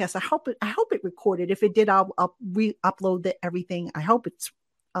broadcast. I hope it recorded. If it did, I'll re-upload everything. I hope it's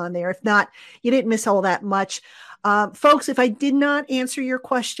on there. If not, you didn't miss all that much. Folks, if I did not answer your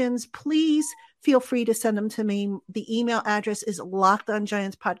questions, please feel free to send them to me. The email address is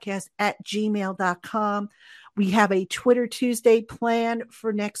lockedongiantspodcast@gmail.com. We have a Twitter Tuesday planned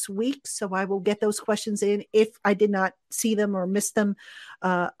for next week, so I will get those questions in if I did not see them or miss them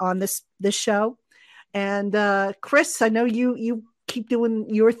on this show. And Chris, I know you keep doing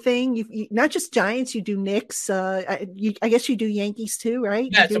your thing. You not just Giants, you do Knicks. I guess you do Yankees too,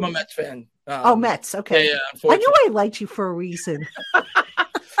 right? Mets. I'm a Mets fan. Mets. Okay. Yeah, I knew I liked you for a reason.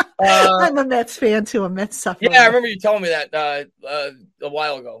 I'm a Mets fan too. A Mets sufferer. Yeah, I remember you telling me that a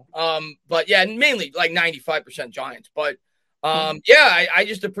while ago. But yeah, mainly like 95% Giants. But I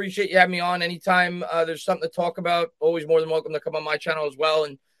just appreciate you having me on anytime. There's something to talk about. Always more than welcome to come on my channel as well.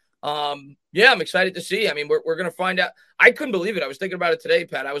 And I'm excited to see. I mean, we're gonna find out. I couldn't believe it. I was thinking about it today,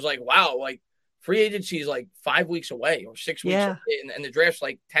 Pat. I was like, wow, like free agency is like 5 weeks away or 6 weeks away, and the draft's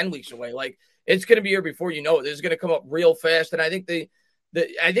like 10 weeks away. Like it's gonna be here before you know it. This is gonna come up real fast. And I think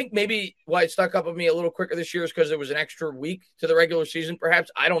I think maybe why it stuck up with me a little quicker this year is because there was an extra week to the regular season,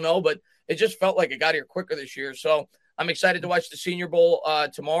 perhaps. I don't know, but it just felt like it got here quicker this year. So I'm excited to watch the Senior Bowl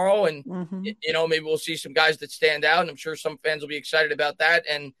tomorrow. And, maybe we'll see some guys that stand out. And I'm sure some fans will be excited about that.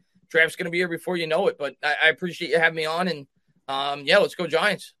 And draft's going to be here before you know it. But I appreciate you having me on. And, let's go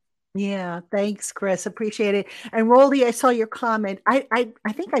Giants. Yeah, thanks, Chris. Appreciate it. And Roldy, I saw your comment. I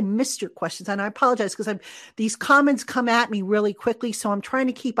think I missed your questions, and I apologize because these comments come at me really quickly, so I'm trying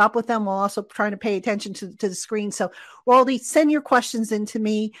to keep up with them while also trying to pay attention to the screen. So, Roldy, send your questions in to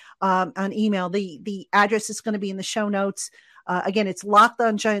me on email. The address is going to be in the show notes. Again, it's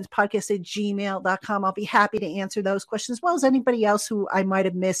lockedongiantspodcast@gmail.com. I'll be happy to answer those questions as well as anybody else who I might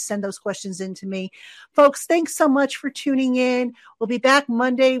have missed. Send those questions in to me. Folks, thanks so much for tuning in. We'll be back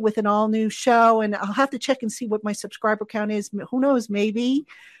Monday with an all new show, and I'll have to check and see what my subscriber count is. Who knows? Maybe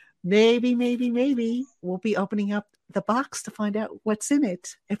we'll be opening up the box to find out what's in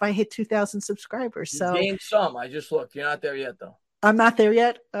it if I hit 2,000 subscribers. So you gained some. I just looked. You're not there yet, though. I'm not there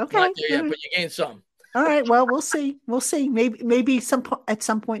yet. Okay. Not there yet, but you gained some. All right. Well, we'll see. Maybe at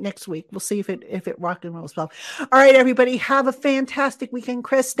some point next week. We'll see if it rock and rolls well. All right, everybody. Have a fantastic weekend.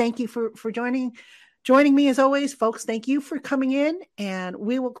 Chris, thank you for joining me as always, folks. Thank you for coming in, and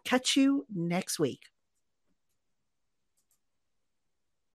we will catch you next week.